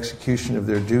to the execution of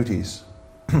their duties.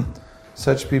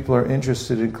 Such people are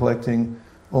interested in collecting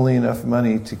only enough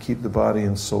money to keep the body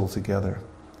and soul together.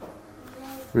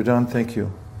 Riddhan, thank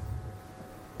you.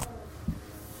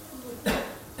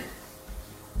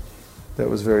 That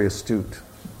was very astute.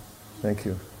 Thank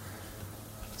you.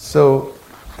 So,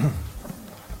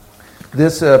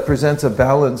 this presents a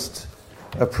balanced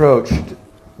approach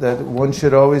that one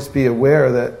should always be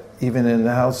aware that even in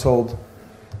a household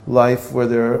life where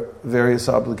there are various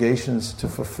obligations to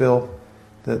fulfill,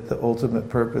 that the ultimate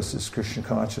purpose is Krishna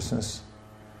consciousness.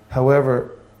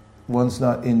 However, one's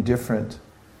not indifferent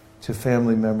to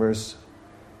family members.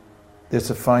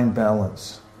 It's a fine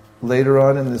balance. Later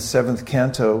on in the 7th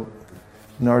canto,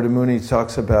 Narada Muni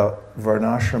talks about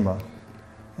varnashrama.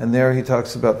 And there he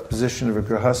talks about the position of a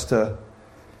grihastha.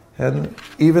 And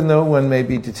even though one may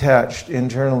be detached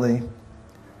internally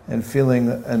and feeling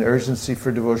an urgency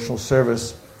for devotional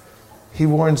service, he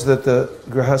warns that the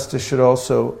grihastha should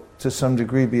also, to some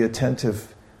degree, be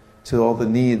attentive to all the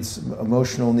needs,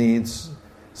 emotional needs,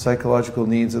 psychological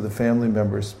needs of the family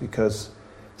members, because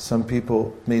some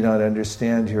people may not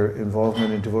understand your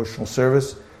involvement in devotional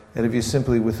service, and if you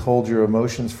simply withhold your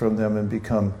emotions from them and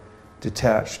become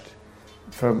detached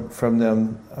from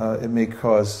them, it may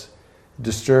cause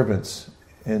disturbance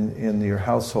in your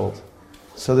household.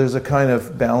 So there's a kind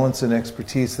of balance and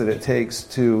expertise that it takes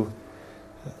to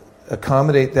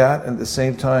accommodate that and at the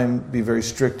same time be very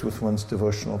strict with one's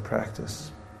devotional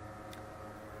practice.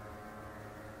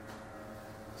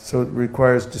 So it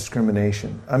requires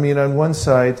discrimination. I mean, on one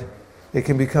side, it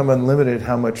can become unlimited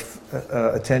how much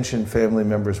attention family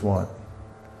members want,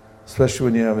 especially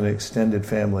when you have an extended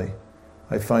family.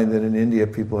 I find that in India,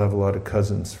 people have a lot of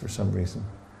cousins for some reason.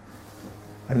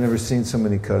 I've never seen so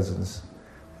many cousins.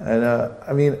 And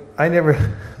I mean, I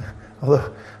never,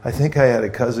 although I think I had a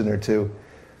cousin or two,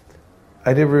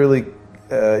 I never really,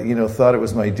 thought it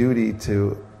was my duty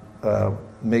to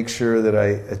make sure that I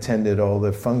attended all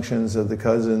the functions of the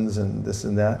cousins and this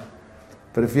and that.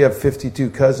 But if you have 52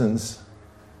 cousins,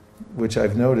 which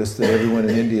I've noticed that everyone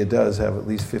in India does have at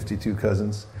least 52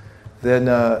 cousins, then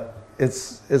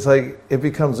it's like it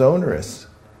becomes onerous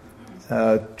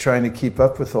trying to keep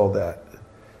up with all that.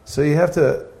 So you have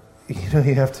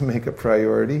to make a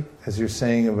priority, as you're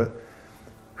saying, of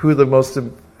who are the most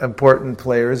important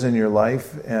players in your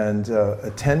life and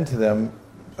attend to them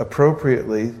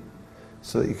appropriately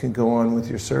so that you can go on with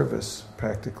your service,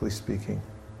 practically speaking.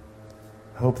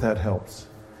 I hope that helps.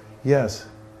 Yes?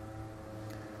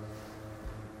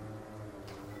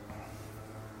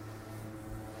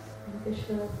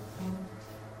 Krishna,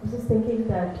 I was just thinking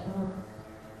that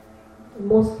in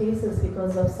most cases,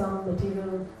 because of some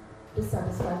material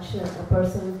dissatisfaction, a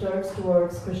person turns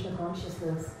towards Krishna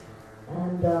consciousness,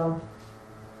 and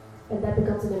that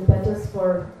becomes an impetus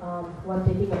for one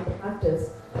taking up the practice.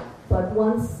 But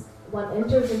once one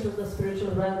enters into the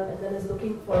spiritual realm and then is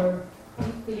looking for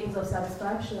deep feelings of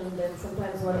satisfaction, then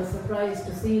sometimes one is surprised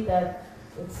to see that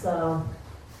it's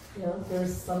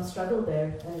there's some struggle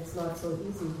there and it's not so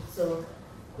easy. So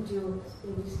could you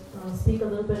maybe speak a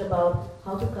little bit about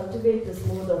how to cultivate this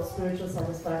mode of spiritual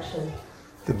satisfaction?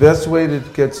 The best way to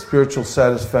get spiritual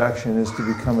satisfaction is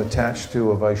to become attached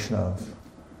to a Vaishnava.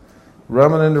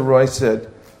 Ramananda Roy said,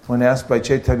 when asked by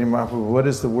Chaitanya Mahaprabhu, what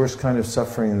is the worst kind of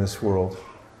suffering in this world?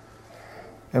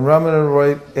 And Ramananda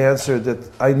Roy answered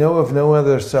that, I know of no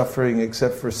other suffering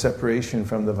except for separation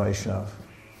from the Vaishnava.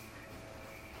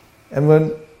 And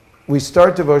when we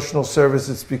start devotional service,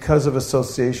 it's because of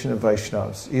association of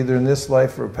Vaishnavas, either in this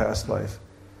life or a past life.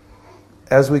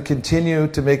 As we continue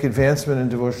to make advancement in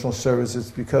devotional service,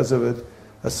 it's because of it,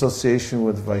 association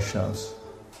with Vaishnavas.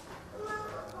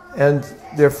 And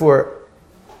therefore,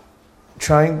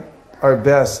 trying our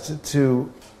best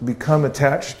to become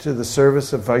attached to the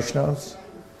service of Vaishnavas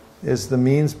is the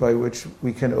means by which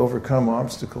we can overcome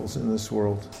obstacles in this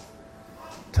world.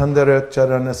 Tandara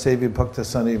charana sevi bhakta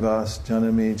sanivas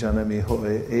janami janami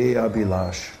hoye e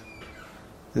abhilash.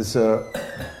 This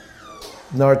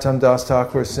Narottam Das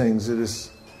Thakur sings, it is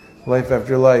life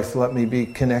after life, let me be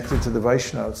connected to the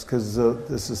Vaishnavas, because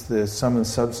this is the sum and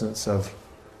substance of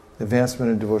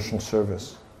advancement in devotional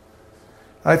service.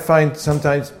 I find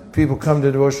sometimes people come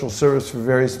to devotional service for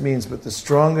various means, but the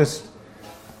strongest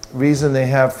reason they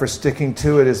have for sticking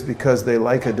to it is because they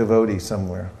like a devotee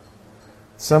somewhere.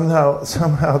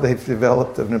 Somehow they've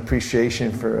developed an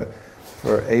appreciation for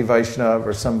a Vaishnava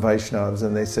or some Vaishnavas,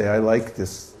 and they say, I like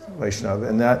this Vaishnava.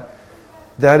 And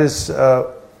that is,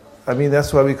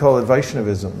 that's why we call it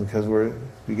Vaishnavism, because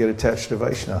we get attached to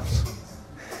Vaishnavas.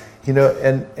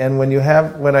 And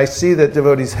when I see that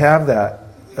devotees have that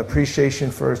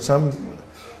appreciation for some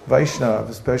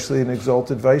Vaishnava, especially an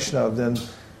exalted Vaishnava, then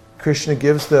Krishna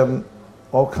gives them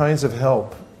all kinds of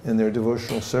help in their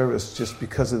devotional service just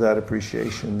because of that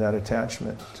appreciation, that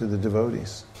attachment to the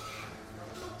devotees.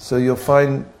 So you'll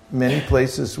find many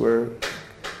places where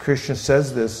Krishna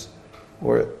says this,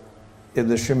 or in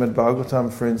the Srimad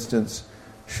Bhagavatam, for instance,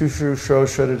 Shushu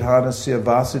Shrodhanasya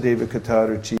Vasudeva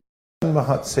Kataruchi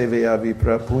Mahat Sevaya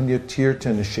Vipra Punya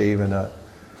Tirtana Shevana.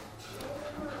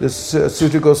 This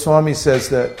Sutta Goswami says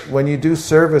that when you do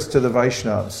service to the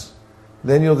Vaishnavas,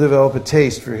 then you'll develop a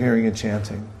taste for hearing and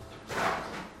chanting.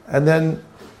 And then,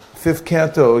 5th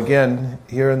canto, again,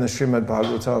 here in the Srimad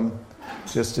Bhagavatam,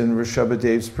 just in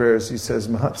Rishabhadev's prayers, he says,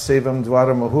 Mahat Sevam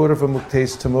Dwara Mahurava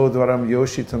Muktes Tamo Dwaram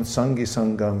Yoshitam Sangi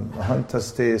Sangam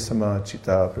Mahantaste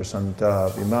Samachita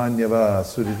Prasanta Vimanyava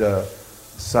Surida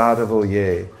Sadhavo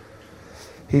Ye.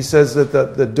 He says that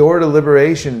the door to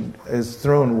liberation is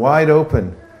thrown wide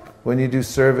open when you do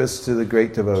service to the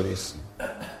great devotees.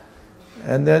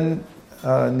 And then,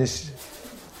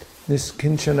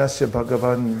 Niskinchanasya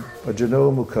Bhagavan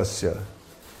Bhajano Mukasya.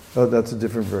 Oh, that's a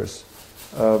different verse.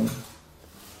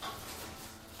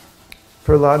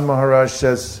 Prahlad Maharaj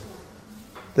says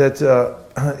that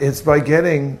it's by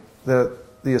getting the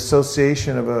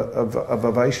association of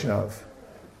a Vaishnava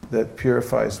that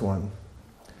purifies one.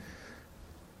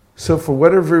 So for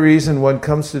whatever reason one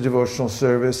comes to devotional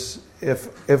service,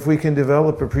 if we can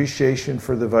develop appreciation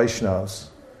for the Vaishnavas,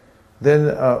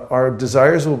 then our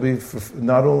desires will be,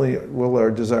 not only will our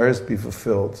desires be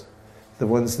fulfilled, the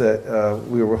ones that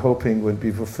we were hoping would be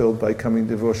fulfilled by coming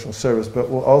to devotional service, but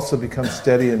we'll also become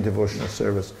steady in devotional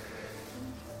service.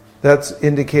 That's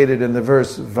indicated in the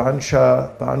verse,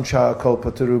 Vancha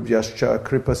kalpatarubhyascha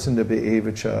kripasindhabe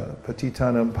evacha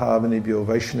patitanam pavanebhyo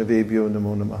vaishnavebhyo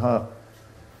namo namaha.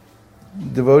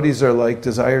 Devotees are like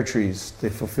desire trees. They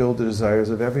fulfill the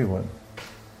desires of everyone.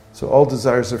 So all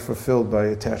desires are fulfilled by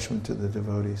attachment to the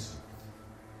devotees.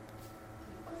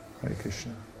 Hare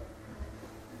Krishna.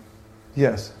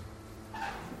 Yes.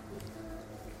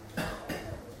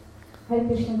 Hare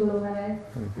Krishna Guru Maharaj.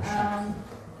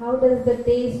 How does the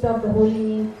taste of the holy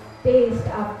name taste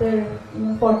after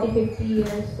 40-50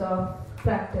 years of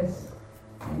practice?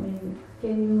 I mean,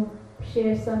 can you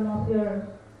share some of your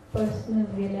personal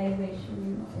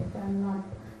realization if I'm not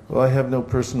Well, I have no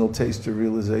personal taste or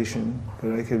realization,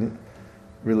 but I can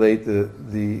relate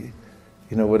the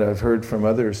what I've heard from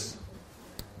others,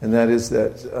 and that is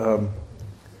that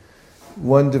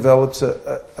one develops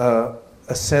a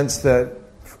sense that,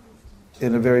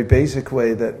 in a very basic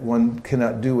way, that one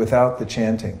cannot do without the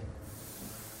chanting.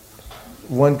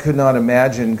 One could not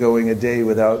imagine going a day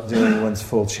without doing one's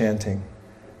full chanting.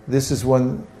 This is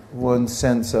one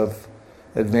sense of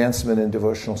advancement in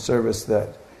devotional service,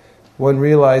 that one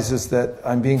realizes that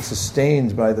I'm being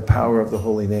sustained by the power of the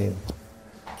holy name.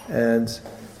 And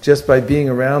just by being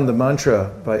around the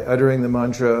mantra, by uttering the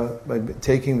mantra, by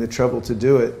taking the trouble to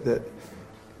do it, that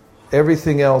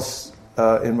everything else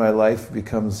in my life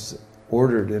becomes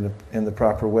ordered in the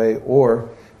proper way, or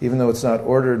even though it's not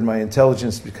ordered, my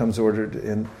intelligence becomes ordered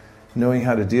in knowing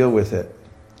how to deal with it.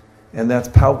 And that's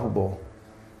palpable.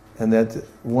 And that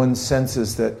one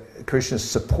senses that Krishna's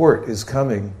support is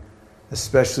coming,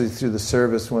 especially through the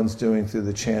service one's doing through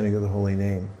the chanting of the holy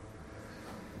name.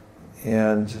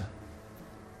 And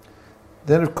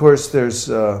then, of course, there's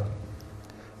a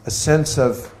sense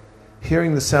of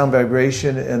hearing the sound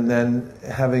vibration and then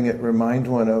having it remind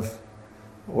one of,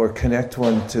 or connect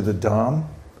one to the Dham,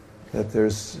 that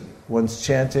there's one's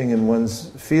chanting and one's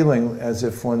feeling as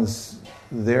if one's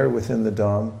there within the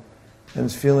Dham, and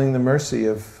is feeling the mercy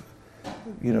of,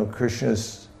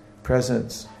 Krishna's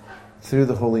presence through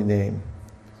the holy name.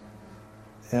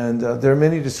 And there are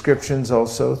many descriptions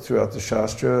also throughout the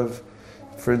Shastra of,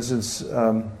 for instance,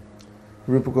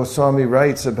 Rupa Goswami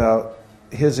writes about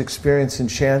his experience in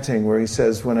chanting, where he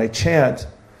says, when I chant,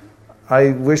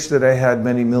 I wish that I had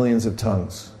many millions of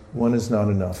tongues. One is not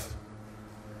enough.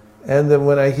 And then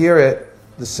when I hear it,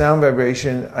 the sound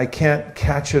vibration, I can't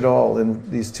catch it all in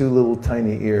these two little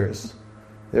tiny ears.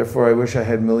 Therefore, I wish I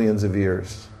had millions of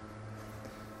ears.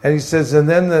 And he says, and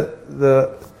then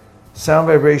the sound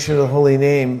vibration of the holy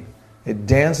name, it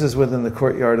dances within the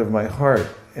courtyard of my heart,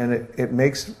 and it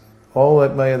makes all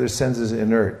of my other senses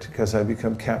inert, because I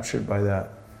become captured by that.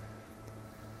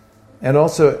 And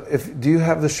also, do you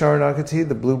have the Sharanagati,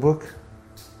 the blue book?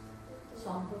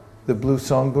 Songbook. The blue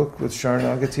songbook with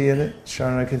Sharanagati in it?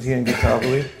 Sharanagati and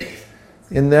Gitabali?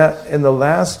 In the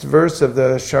last verse of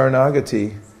the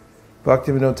Sharanagati,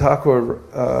 Bhaktivinoda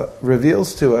Thakur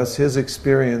reveals to us his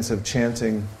experience of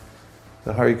chanting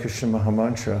the Hare Krishna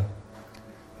Mahamantra.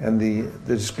 And the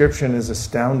description is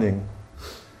astounding.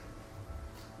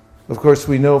 Of course,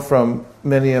 we know from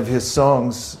many of his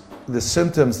songs the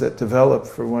symptoms that develop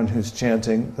for one who's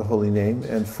chanting the holy name,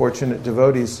 and fortunate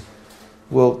devotees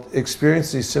will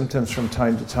experience these symptoms from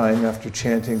time to time after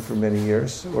chanting for many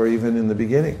years, or even in the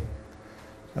beginning.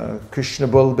 Krishna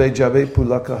bolbe jabe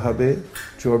pulaka habe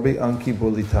jorbe anki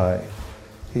bolitai.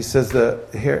 He says the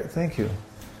hair, thank you,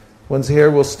 one's hair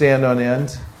will stand on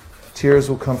end, tears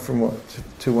will come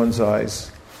to one's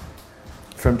eyes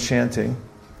from chanting.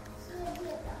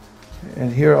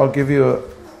 And here I'll give you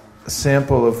a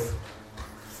sample of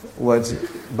what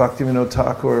Bhaktivinoda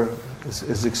Thakur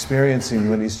is experiencing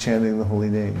when he's chanting the holy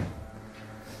name.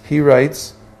 He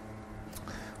writes,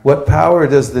 "What power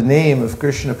does the name of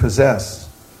Krishna possess?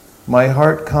 My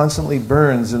heart constantly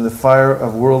burns in the fire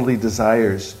of worldly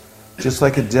desires, just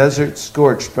like a desert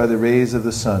scorched by the rays of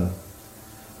the sun.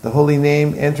 The holy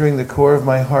name entering the core of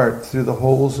my heart through the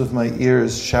holes of my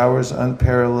ears showers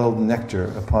unparalleled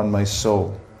nectar upon my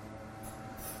soul.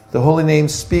 The holy name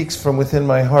speaks from within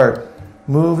my heart,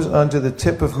 moves onto the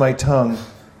tip of my tongue,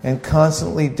 and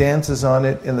constantly dances on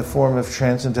it in the form of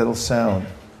transcendental sound.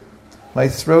 My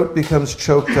throat becomes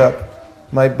choked up,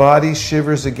 my body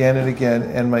shivers again and again,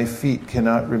 and my feet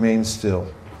cannot remain still.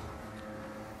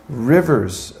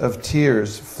 Rivers of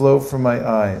tears flow from my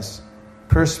eyes.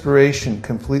 Perspiration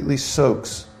completely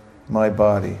soaks my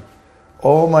body.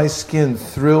 All my skin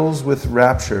thrills with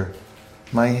rapture.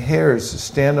 My hairs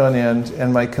stand on end,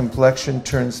 and my complexion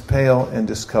turns pale and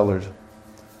discolored.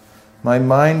 My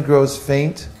mind grows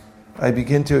faint. I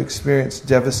begin to experience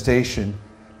devastation,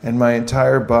 and my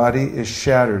entire body is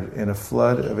shattered in a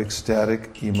flood of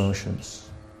ecstatic emotions.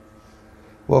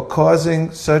 While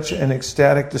causing such an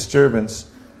ecstatic disturbance,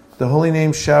 the holy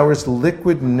name showers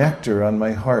liquid nectar on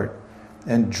my heart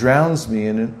and drowns me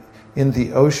in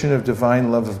the ocean of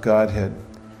divine love of Godhead.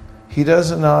 He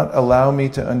does not allow me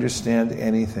to understand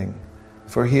anything,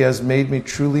 for he has made me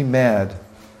truly mad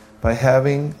by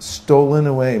having stolen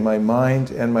away my mind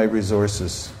and my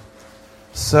resources.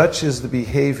 Such is the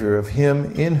behavior of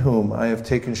him in whom I have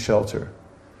taken shelter.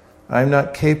 I am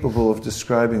not capable of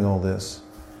describing all this.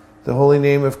 The holy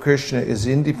name of Krishna is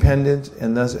independent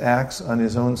and thus acts on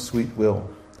his own sweet will.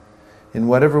 In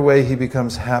whatever way he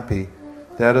becomes happy,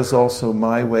 that is also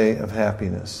my way of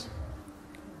happiness."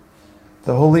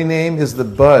 The holy name is the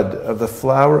bud of the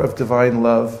flower of divine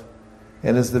love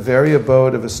and is the very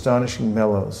abode of astonishing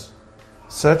mellows.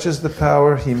 Such is the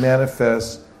power he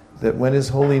manifests that when his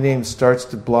holy name starts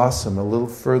to blossom a little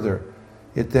further,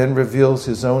 it then reveals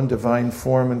his own divine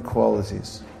form and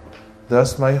qualities.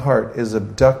 Thus my heart is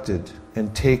abducted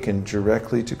and taken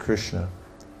directly to Krishna.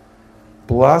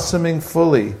 Blossoming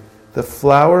fully, the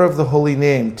flower of the holy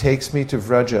name takes me to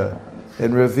Vraja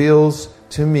and reveals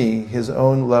to me his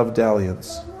own love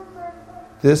dalliance.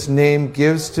 This name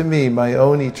gives to me my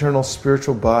own eternal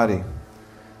spiritual body,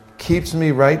 keeps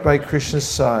me right by Krishna's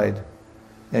side,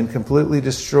 and completely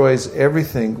destroys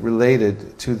everything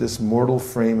related to this mortal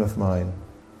frame of mine.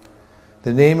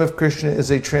 The name of Krishna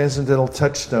is a transcendental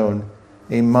touchstone,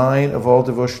 a mine of all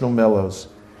devotional mellows.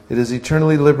 It is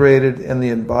eternally liberated and the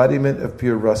embodiment of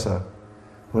pure rasa.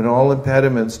 When all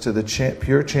impediments to the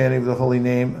pure chanting of the holy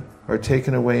name are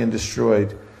taken away and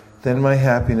destroyed, then my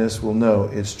happiness will know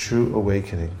its true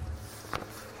awakening.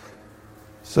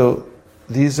 So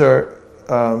these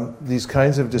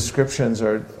kinds of descriptions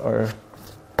are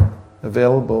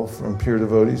available from pure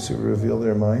devotees who reveal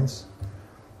their minds.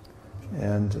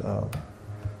 And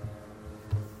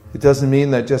it doesn't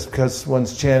mean that just because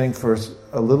one's chanting for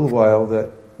a little while that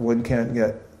one can't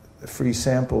get free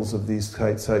samples of these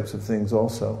types of things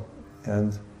also.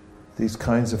 And these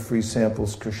kinds of free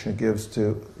samples Krishna gives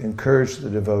to encourage the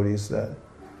devotees that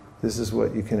this is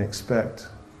what you can expect,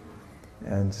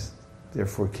 and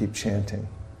therefore keep chanting.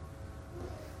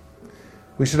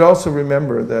 We should also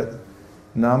remember that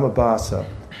Namabhasa,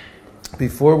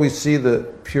 before we see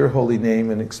the pure holy name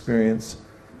and experience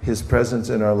his presence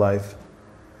in our life,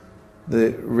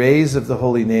 the rays of the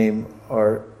holy name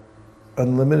are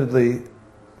unlimitedly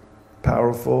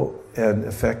powerful and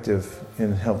effective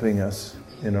in helping us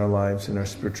in our lives, in our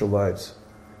spiritual lives.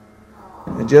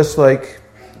 And just like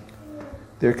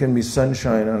there can be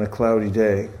sunshine on a cloudy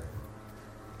day,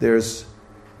 there's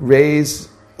rays,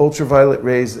 ultraviolet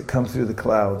rays that come through the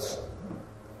clouds.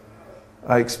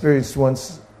 I experienced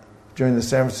once during the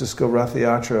San Francisco Rath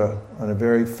Yatra on a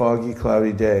very foggy,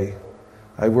 cloudy day.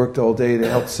 I worked all day to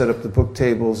help set up the book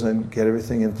tables and get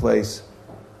everything in place,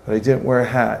 but I didn't wear a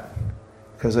hat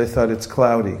because I thought it's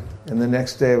cloudy. And the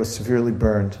next day I was severely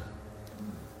burned.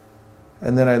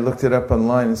 And then I looked it up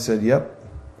online and said, yep,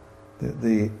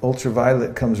 the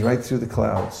ultraviolet comes right through the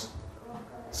clouds.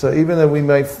 So even though we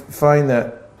might find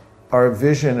that our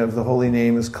vision of the holy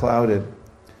name is clouded,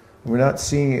 we're not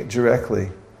seeing it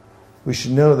directly, we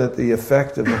should know that the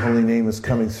effect of the holy name is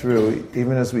coming through,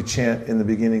 even as we chant in the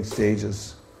beginning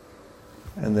stages.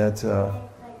 And that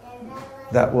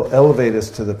will elevate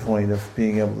us to the point of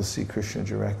being able to see Krishna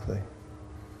directly.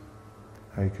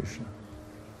 Hare Krishna.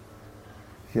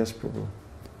 Yes, Prabhu.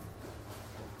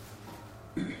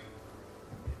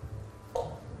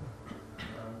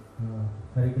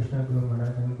 Hare Krishna, Guru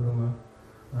Maharaj and Guru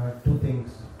Ma. Two things.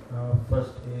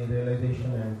 First, a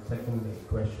realization, and second, a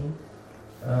question.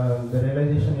 The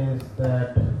realization is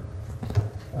that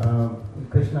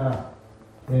Krishna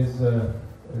is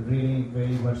really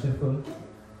very merciful,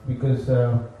 because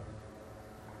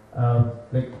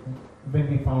like when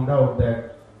we found out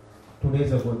that 2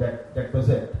 days ago that was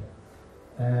it,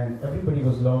 and everybody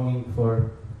was longing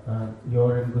for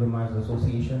your and Guru Maharaj's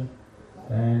association,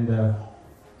 and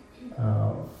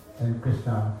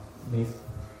Krishna made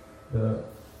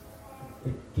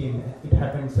it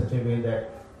happened in such a way that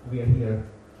we are here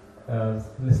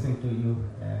listening to you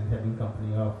and having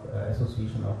company of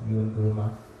association of you and Guru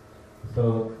Maharaj.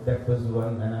 So that was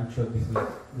one, and I'm sure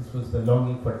this was the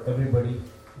longing for everybody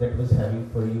that was having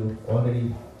for you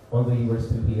already, although you were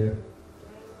still here.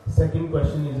 Second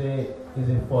question is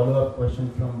a follow-up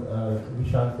question from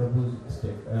Vishal Prabhu's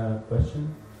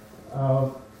question.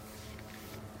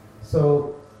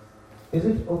 So, is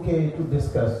it okay to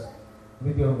discuss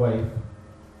with your wife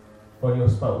or your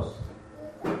spouse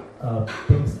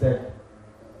things that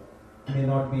may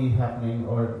not be happening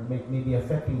or may be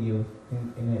affecting you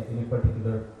in a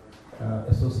particular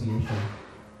association,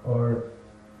 or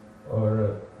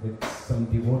with some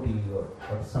devotee or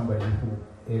somebody who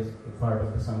is a part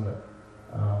of the Sangha?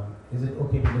 Is it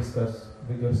okay to discuss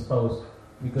with your spouse?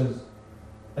 Because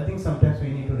I think sometimes we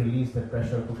need to release the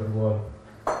pressure cooker valve,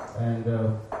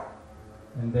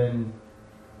 and then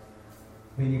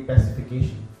we need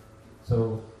pacification.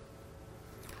 So,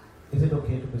 is it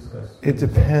okay to discuss? It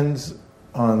depends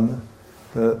on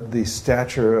the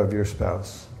stature of your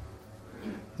spouse.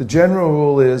 The general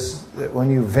rule is that when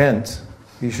you vent,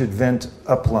 you should vent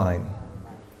upline,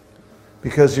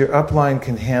 because your upline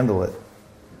can handle it.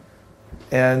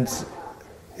 And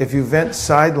if you vent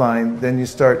sideline, then you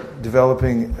start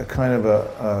developing a kind of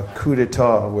a coup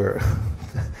d'etat where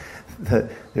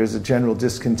there's a general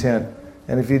discontent.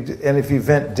 And if you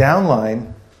vent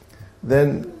downline,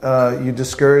 then you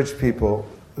discourage people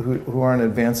who aren't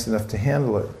advanced enough to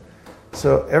handle it.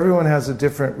 So everyone has a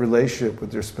different relationship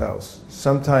with their spouse.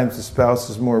 Sometimes the spouse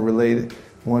is more related,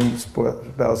 one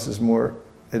spouse is more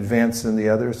advanced than the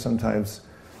other. Sometimes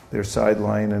they're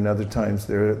sideline, and other times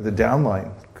they're the downline,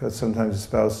 because sometimes the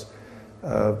spouse,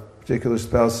 particular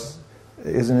spouse,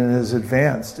 isn't as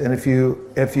advanced. And if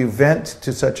you vent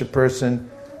to such a person,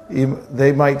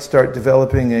 they might start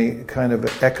developing a kind of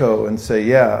an echo and say,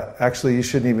 yeah, actually you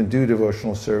shouldn't even do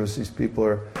devotional service. These people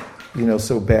are,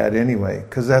 so bad anyway,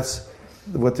 because that's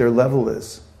what their level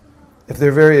is. If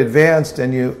they're very advanced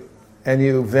and you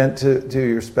vent to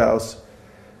your spouse,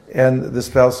 and the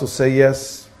spouse will say,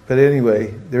 yes, but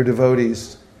anyway, they're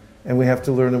devotees, and we have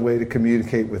to learn a way to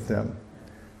communicate with them,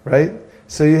 right?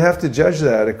 So you have to judge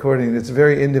that accordingly. It's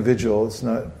very individual. It's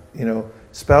not,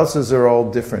 spouses are all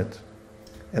different,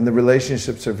 and the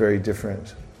relationships are very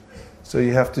different. So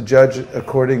you have to judge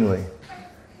accordingly.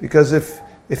 Because if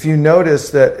you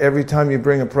notice that every time you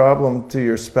bring a problem to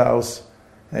your spouse,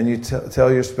 and you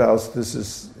tell your spouse, this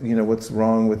is, what's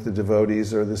wrong with the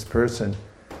devotees or this person,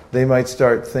 they might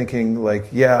start thinking like,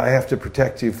 yeah, I have to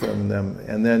protect you from them.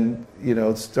 And then,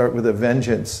 start with a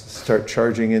vengeance, start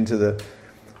charging into the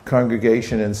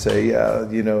congregation and say, yeah,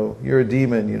 you're a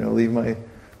demon, leave my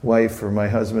wife or my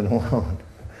husband alone.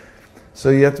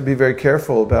 So you have to be very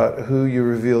careful about who you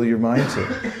reveal your mind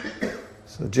to.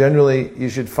 So generally, you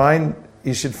should find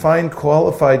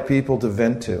qualified people to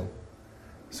vent to.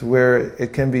 So where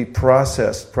it can be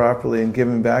processed properly and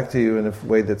given back to you in a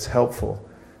way that's helpful.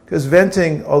 Because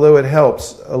venting, although it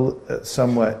helps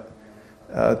somewhat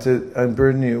to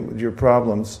unburden you with your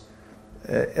problems,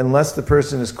 unless the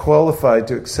person is qualified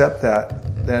to accept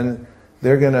that, then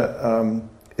they're going to,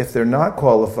 if they're not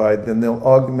qualified, then they'll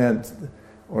augment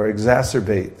or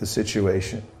exacerbate the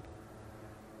situation.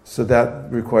 So that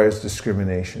requires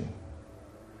discrimination.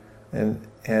 And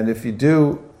if you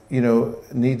do,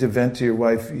 need to vent to your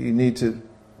wife, you need to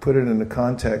put it in the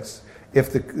context.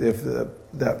 If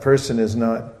that person is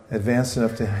not advanced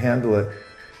enough to handle it,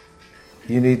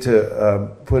 you need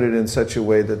to put it in such a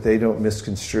way that they don't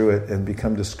misconstrue it and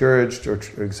become discouraged or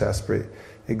exacerbate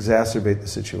the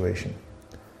situation.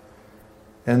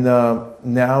 And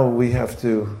now we have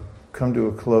to come to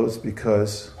a close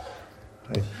because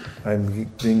I'm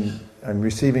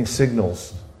receiving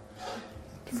signals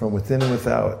from within and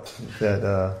without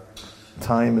that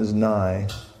time is nigh,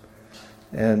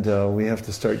 and we have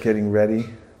to start getting ready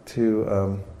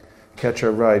to catch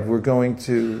our ride. We're going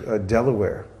to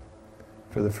Delaware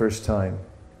for the first time.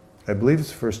 I believe it's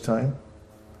the first time,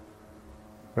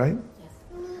 right?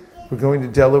 Yes. We're going to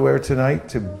Delaware tonight,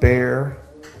 to Bear,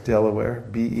 Delaware,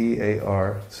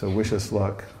 B-E-A-R, so wish us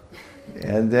luck.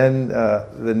 And then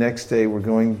the next day we're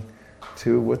going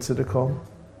to, what's it called?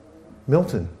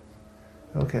 Milton.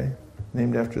 Okay,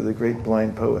 named after the great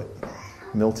blind poet,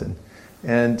 Milton.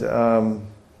 And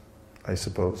I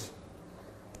suppose.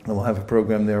 And we'll have a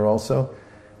program there also.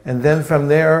 And then from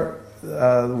there,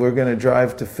 we're going to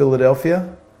drive to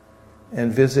Philadelphia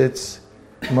and visit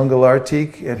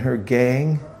Mangalartik and her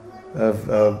gang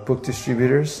of book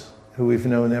distributors who we've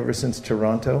known ever since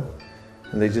Toronto.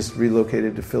 And they just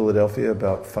relocated to Philadelphia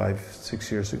about 5-6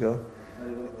 years ago.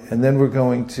 And then we're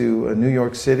going to New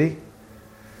York City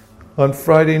on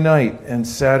Friday night, and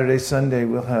Saturday, Sunday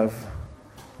we'll have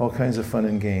all kinds of fun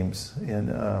and games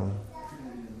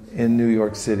in New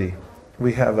York City.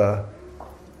 We have a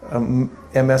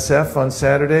MSF on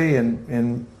Saturday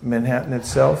in Manhattan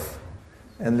itself,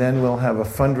 and then we'll have a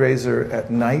fundraiser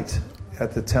at night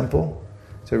at the temple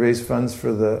to raise funds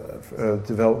for the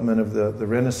development of the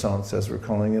Renaissance, as we're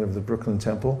calling it, of the Brooklyn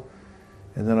Temple.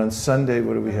 And then on Sunday,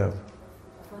 what do we have?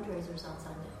 Fundraiser's on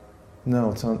Sunday.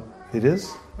 No, it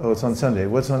is? Oh, it's on Sunday.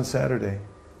 What's on Saturday?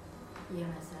 The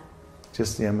MSF.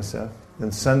 Just the MSF.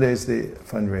 Then Sunday's the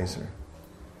fundraiser.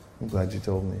 I'm glad you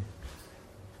told me.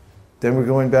 Then we're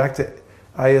going back to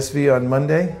ISV on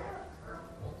Monday,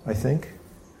 I think.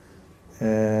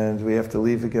 And we have to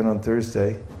leave again on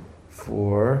Thursday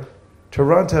for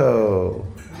Toronto.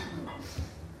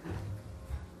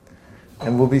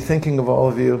 And we'll be thinking of all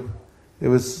of you. It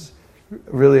was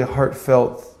really a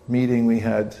heartfelt meeting we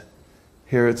had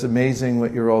here. It's amazing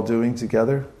what you're all doing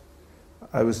together.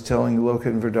 I was telling Loka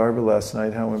and Vidarbha last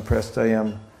night how impressed I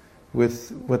am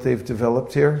with what they've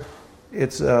developed here.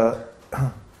 It's a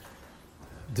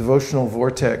devotional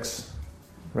vortex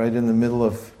right in the middle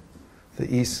of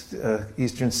the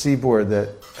eastern seaboard that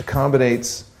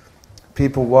accommodates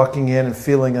people walking in and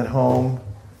feeling at home,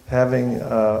 having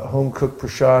home-cooked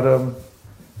prasadam,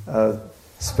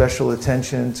 special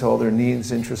attention to all their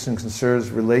needs, interests, and concerns,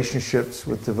 relationships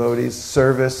with devotees,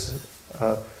 service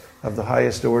of the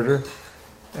highest order.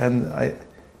 And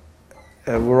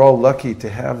we're all lucky to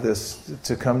have this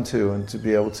to come to and to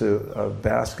be able to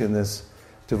bask in this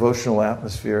devotional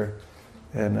atmosphere.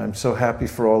 And I'm so happy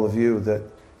for all of you that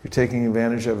you're taking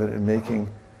advantage of it and making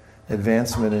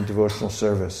advancement in devotional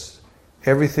service.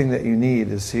 Everything that you need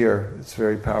is here. It's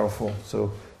very powerful.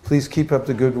 So please keep up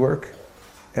the good work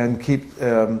and keep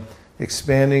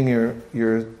expanding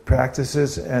your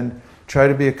practices, and try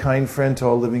to be a kind friend to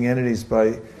all living entities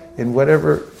by, in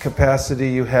whatever capacity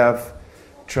you have,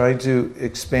 trying to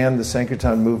expand the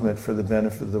Sankirtan movement for the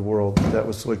benefit of the world. That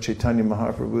was Lord Chaitanya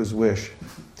Mahaprabhu's wish.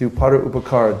 Do para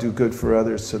upakara, do good for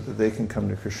others so that they can come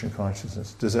to Krishna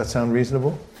consciousness. Does that sound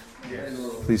reasonable? Yes.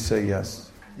 Please say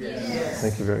yes. Yes.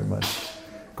 Thank you very much.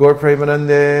 Gaur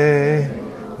Premanande,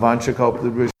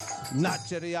 Vanchakalpadrush.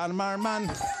 Nachari Armarman,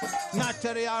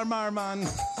 Nachari Armarman,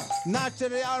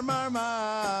 Nachari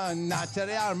Armarman,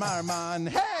 Nachari Armarman,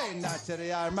 hey,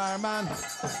 Nachari Armarman,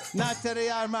 Nachari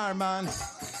Armarman,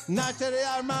 Nachari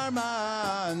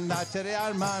Armarman, Nachari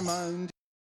Armarman.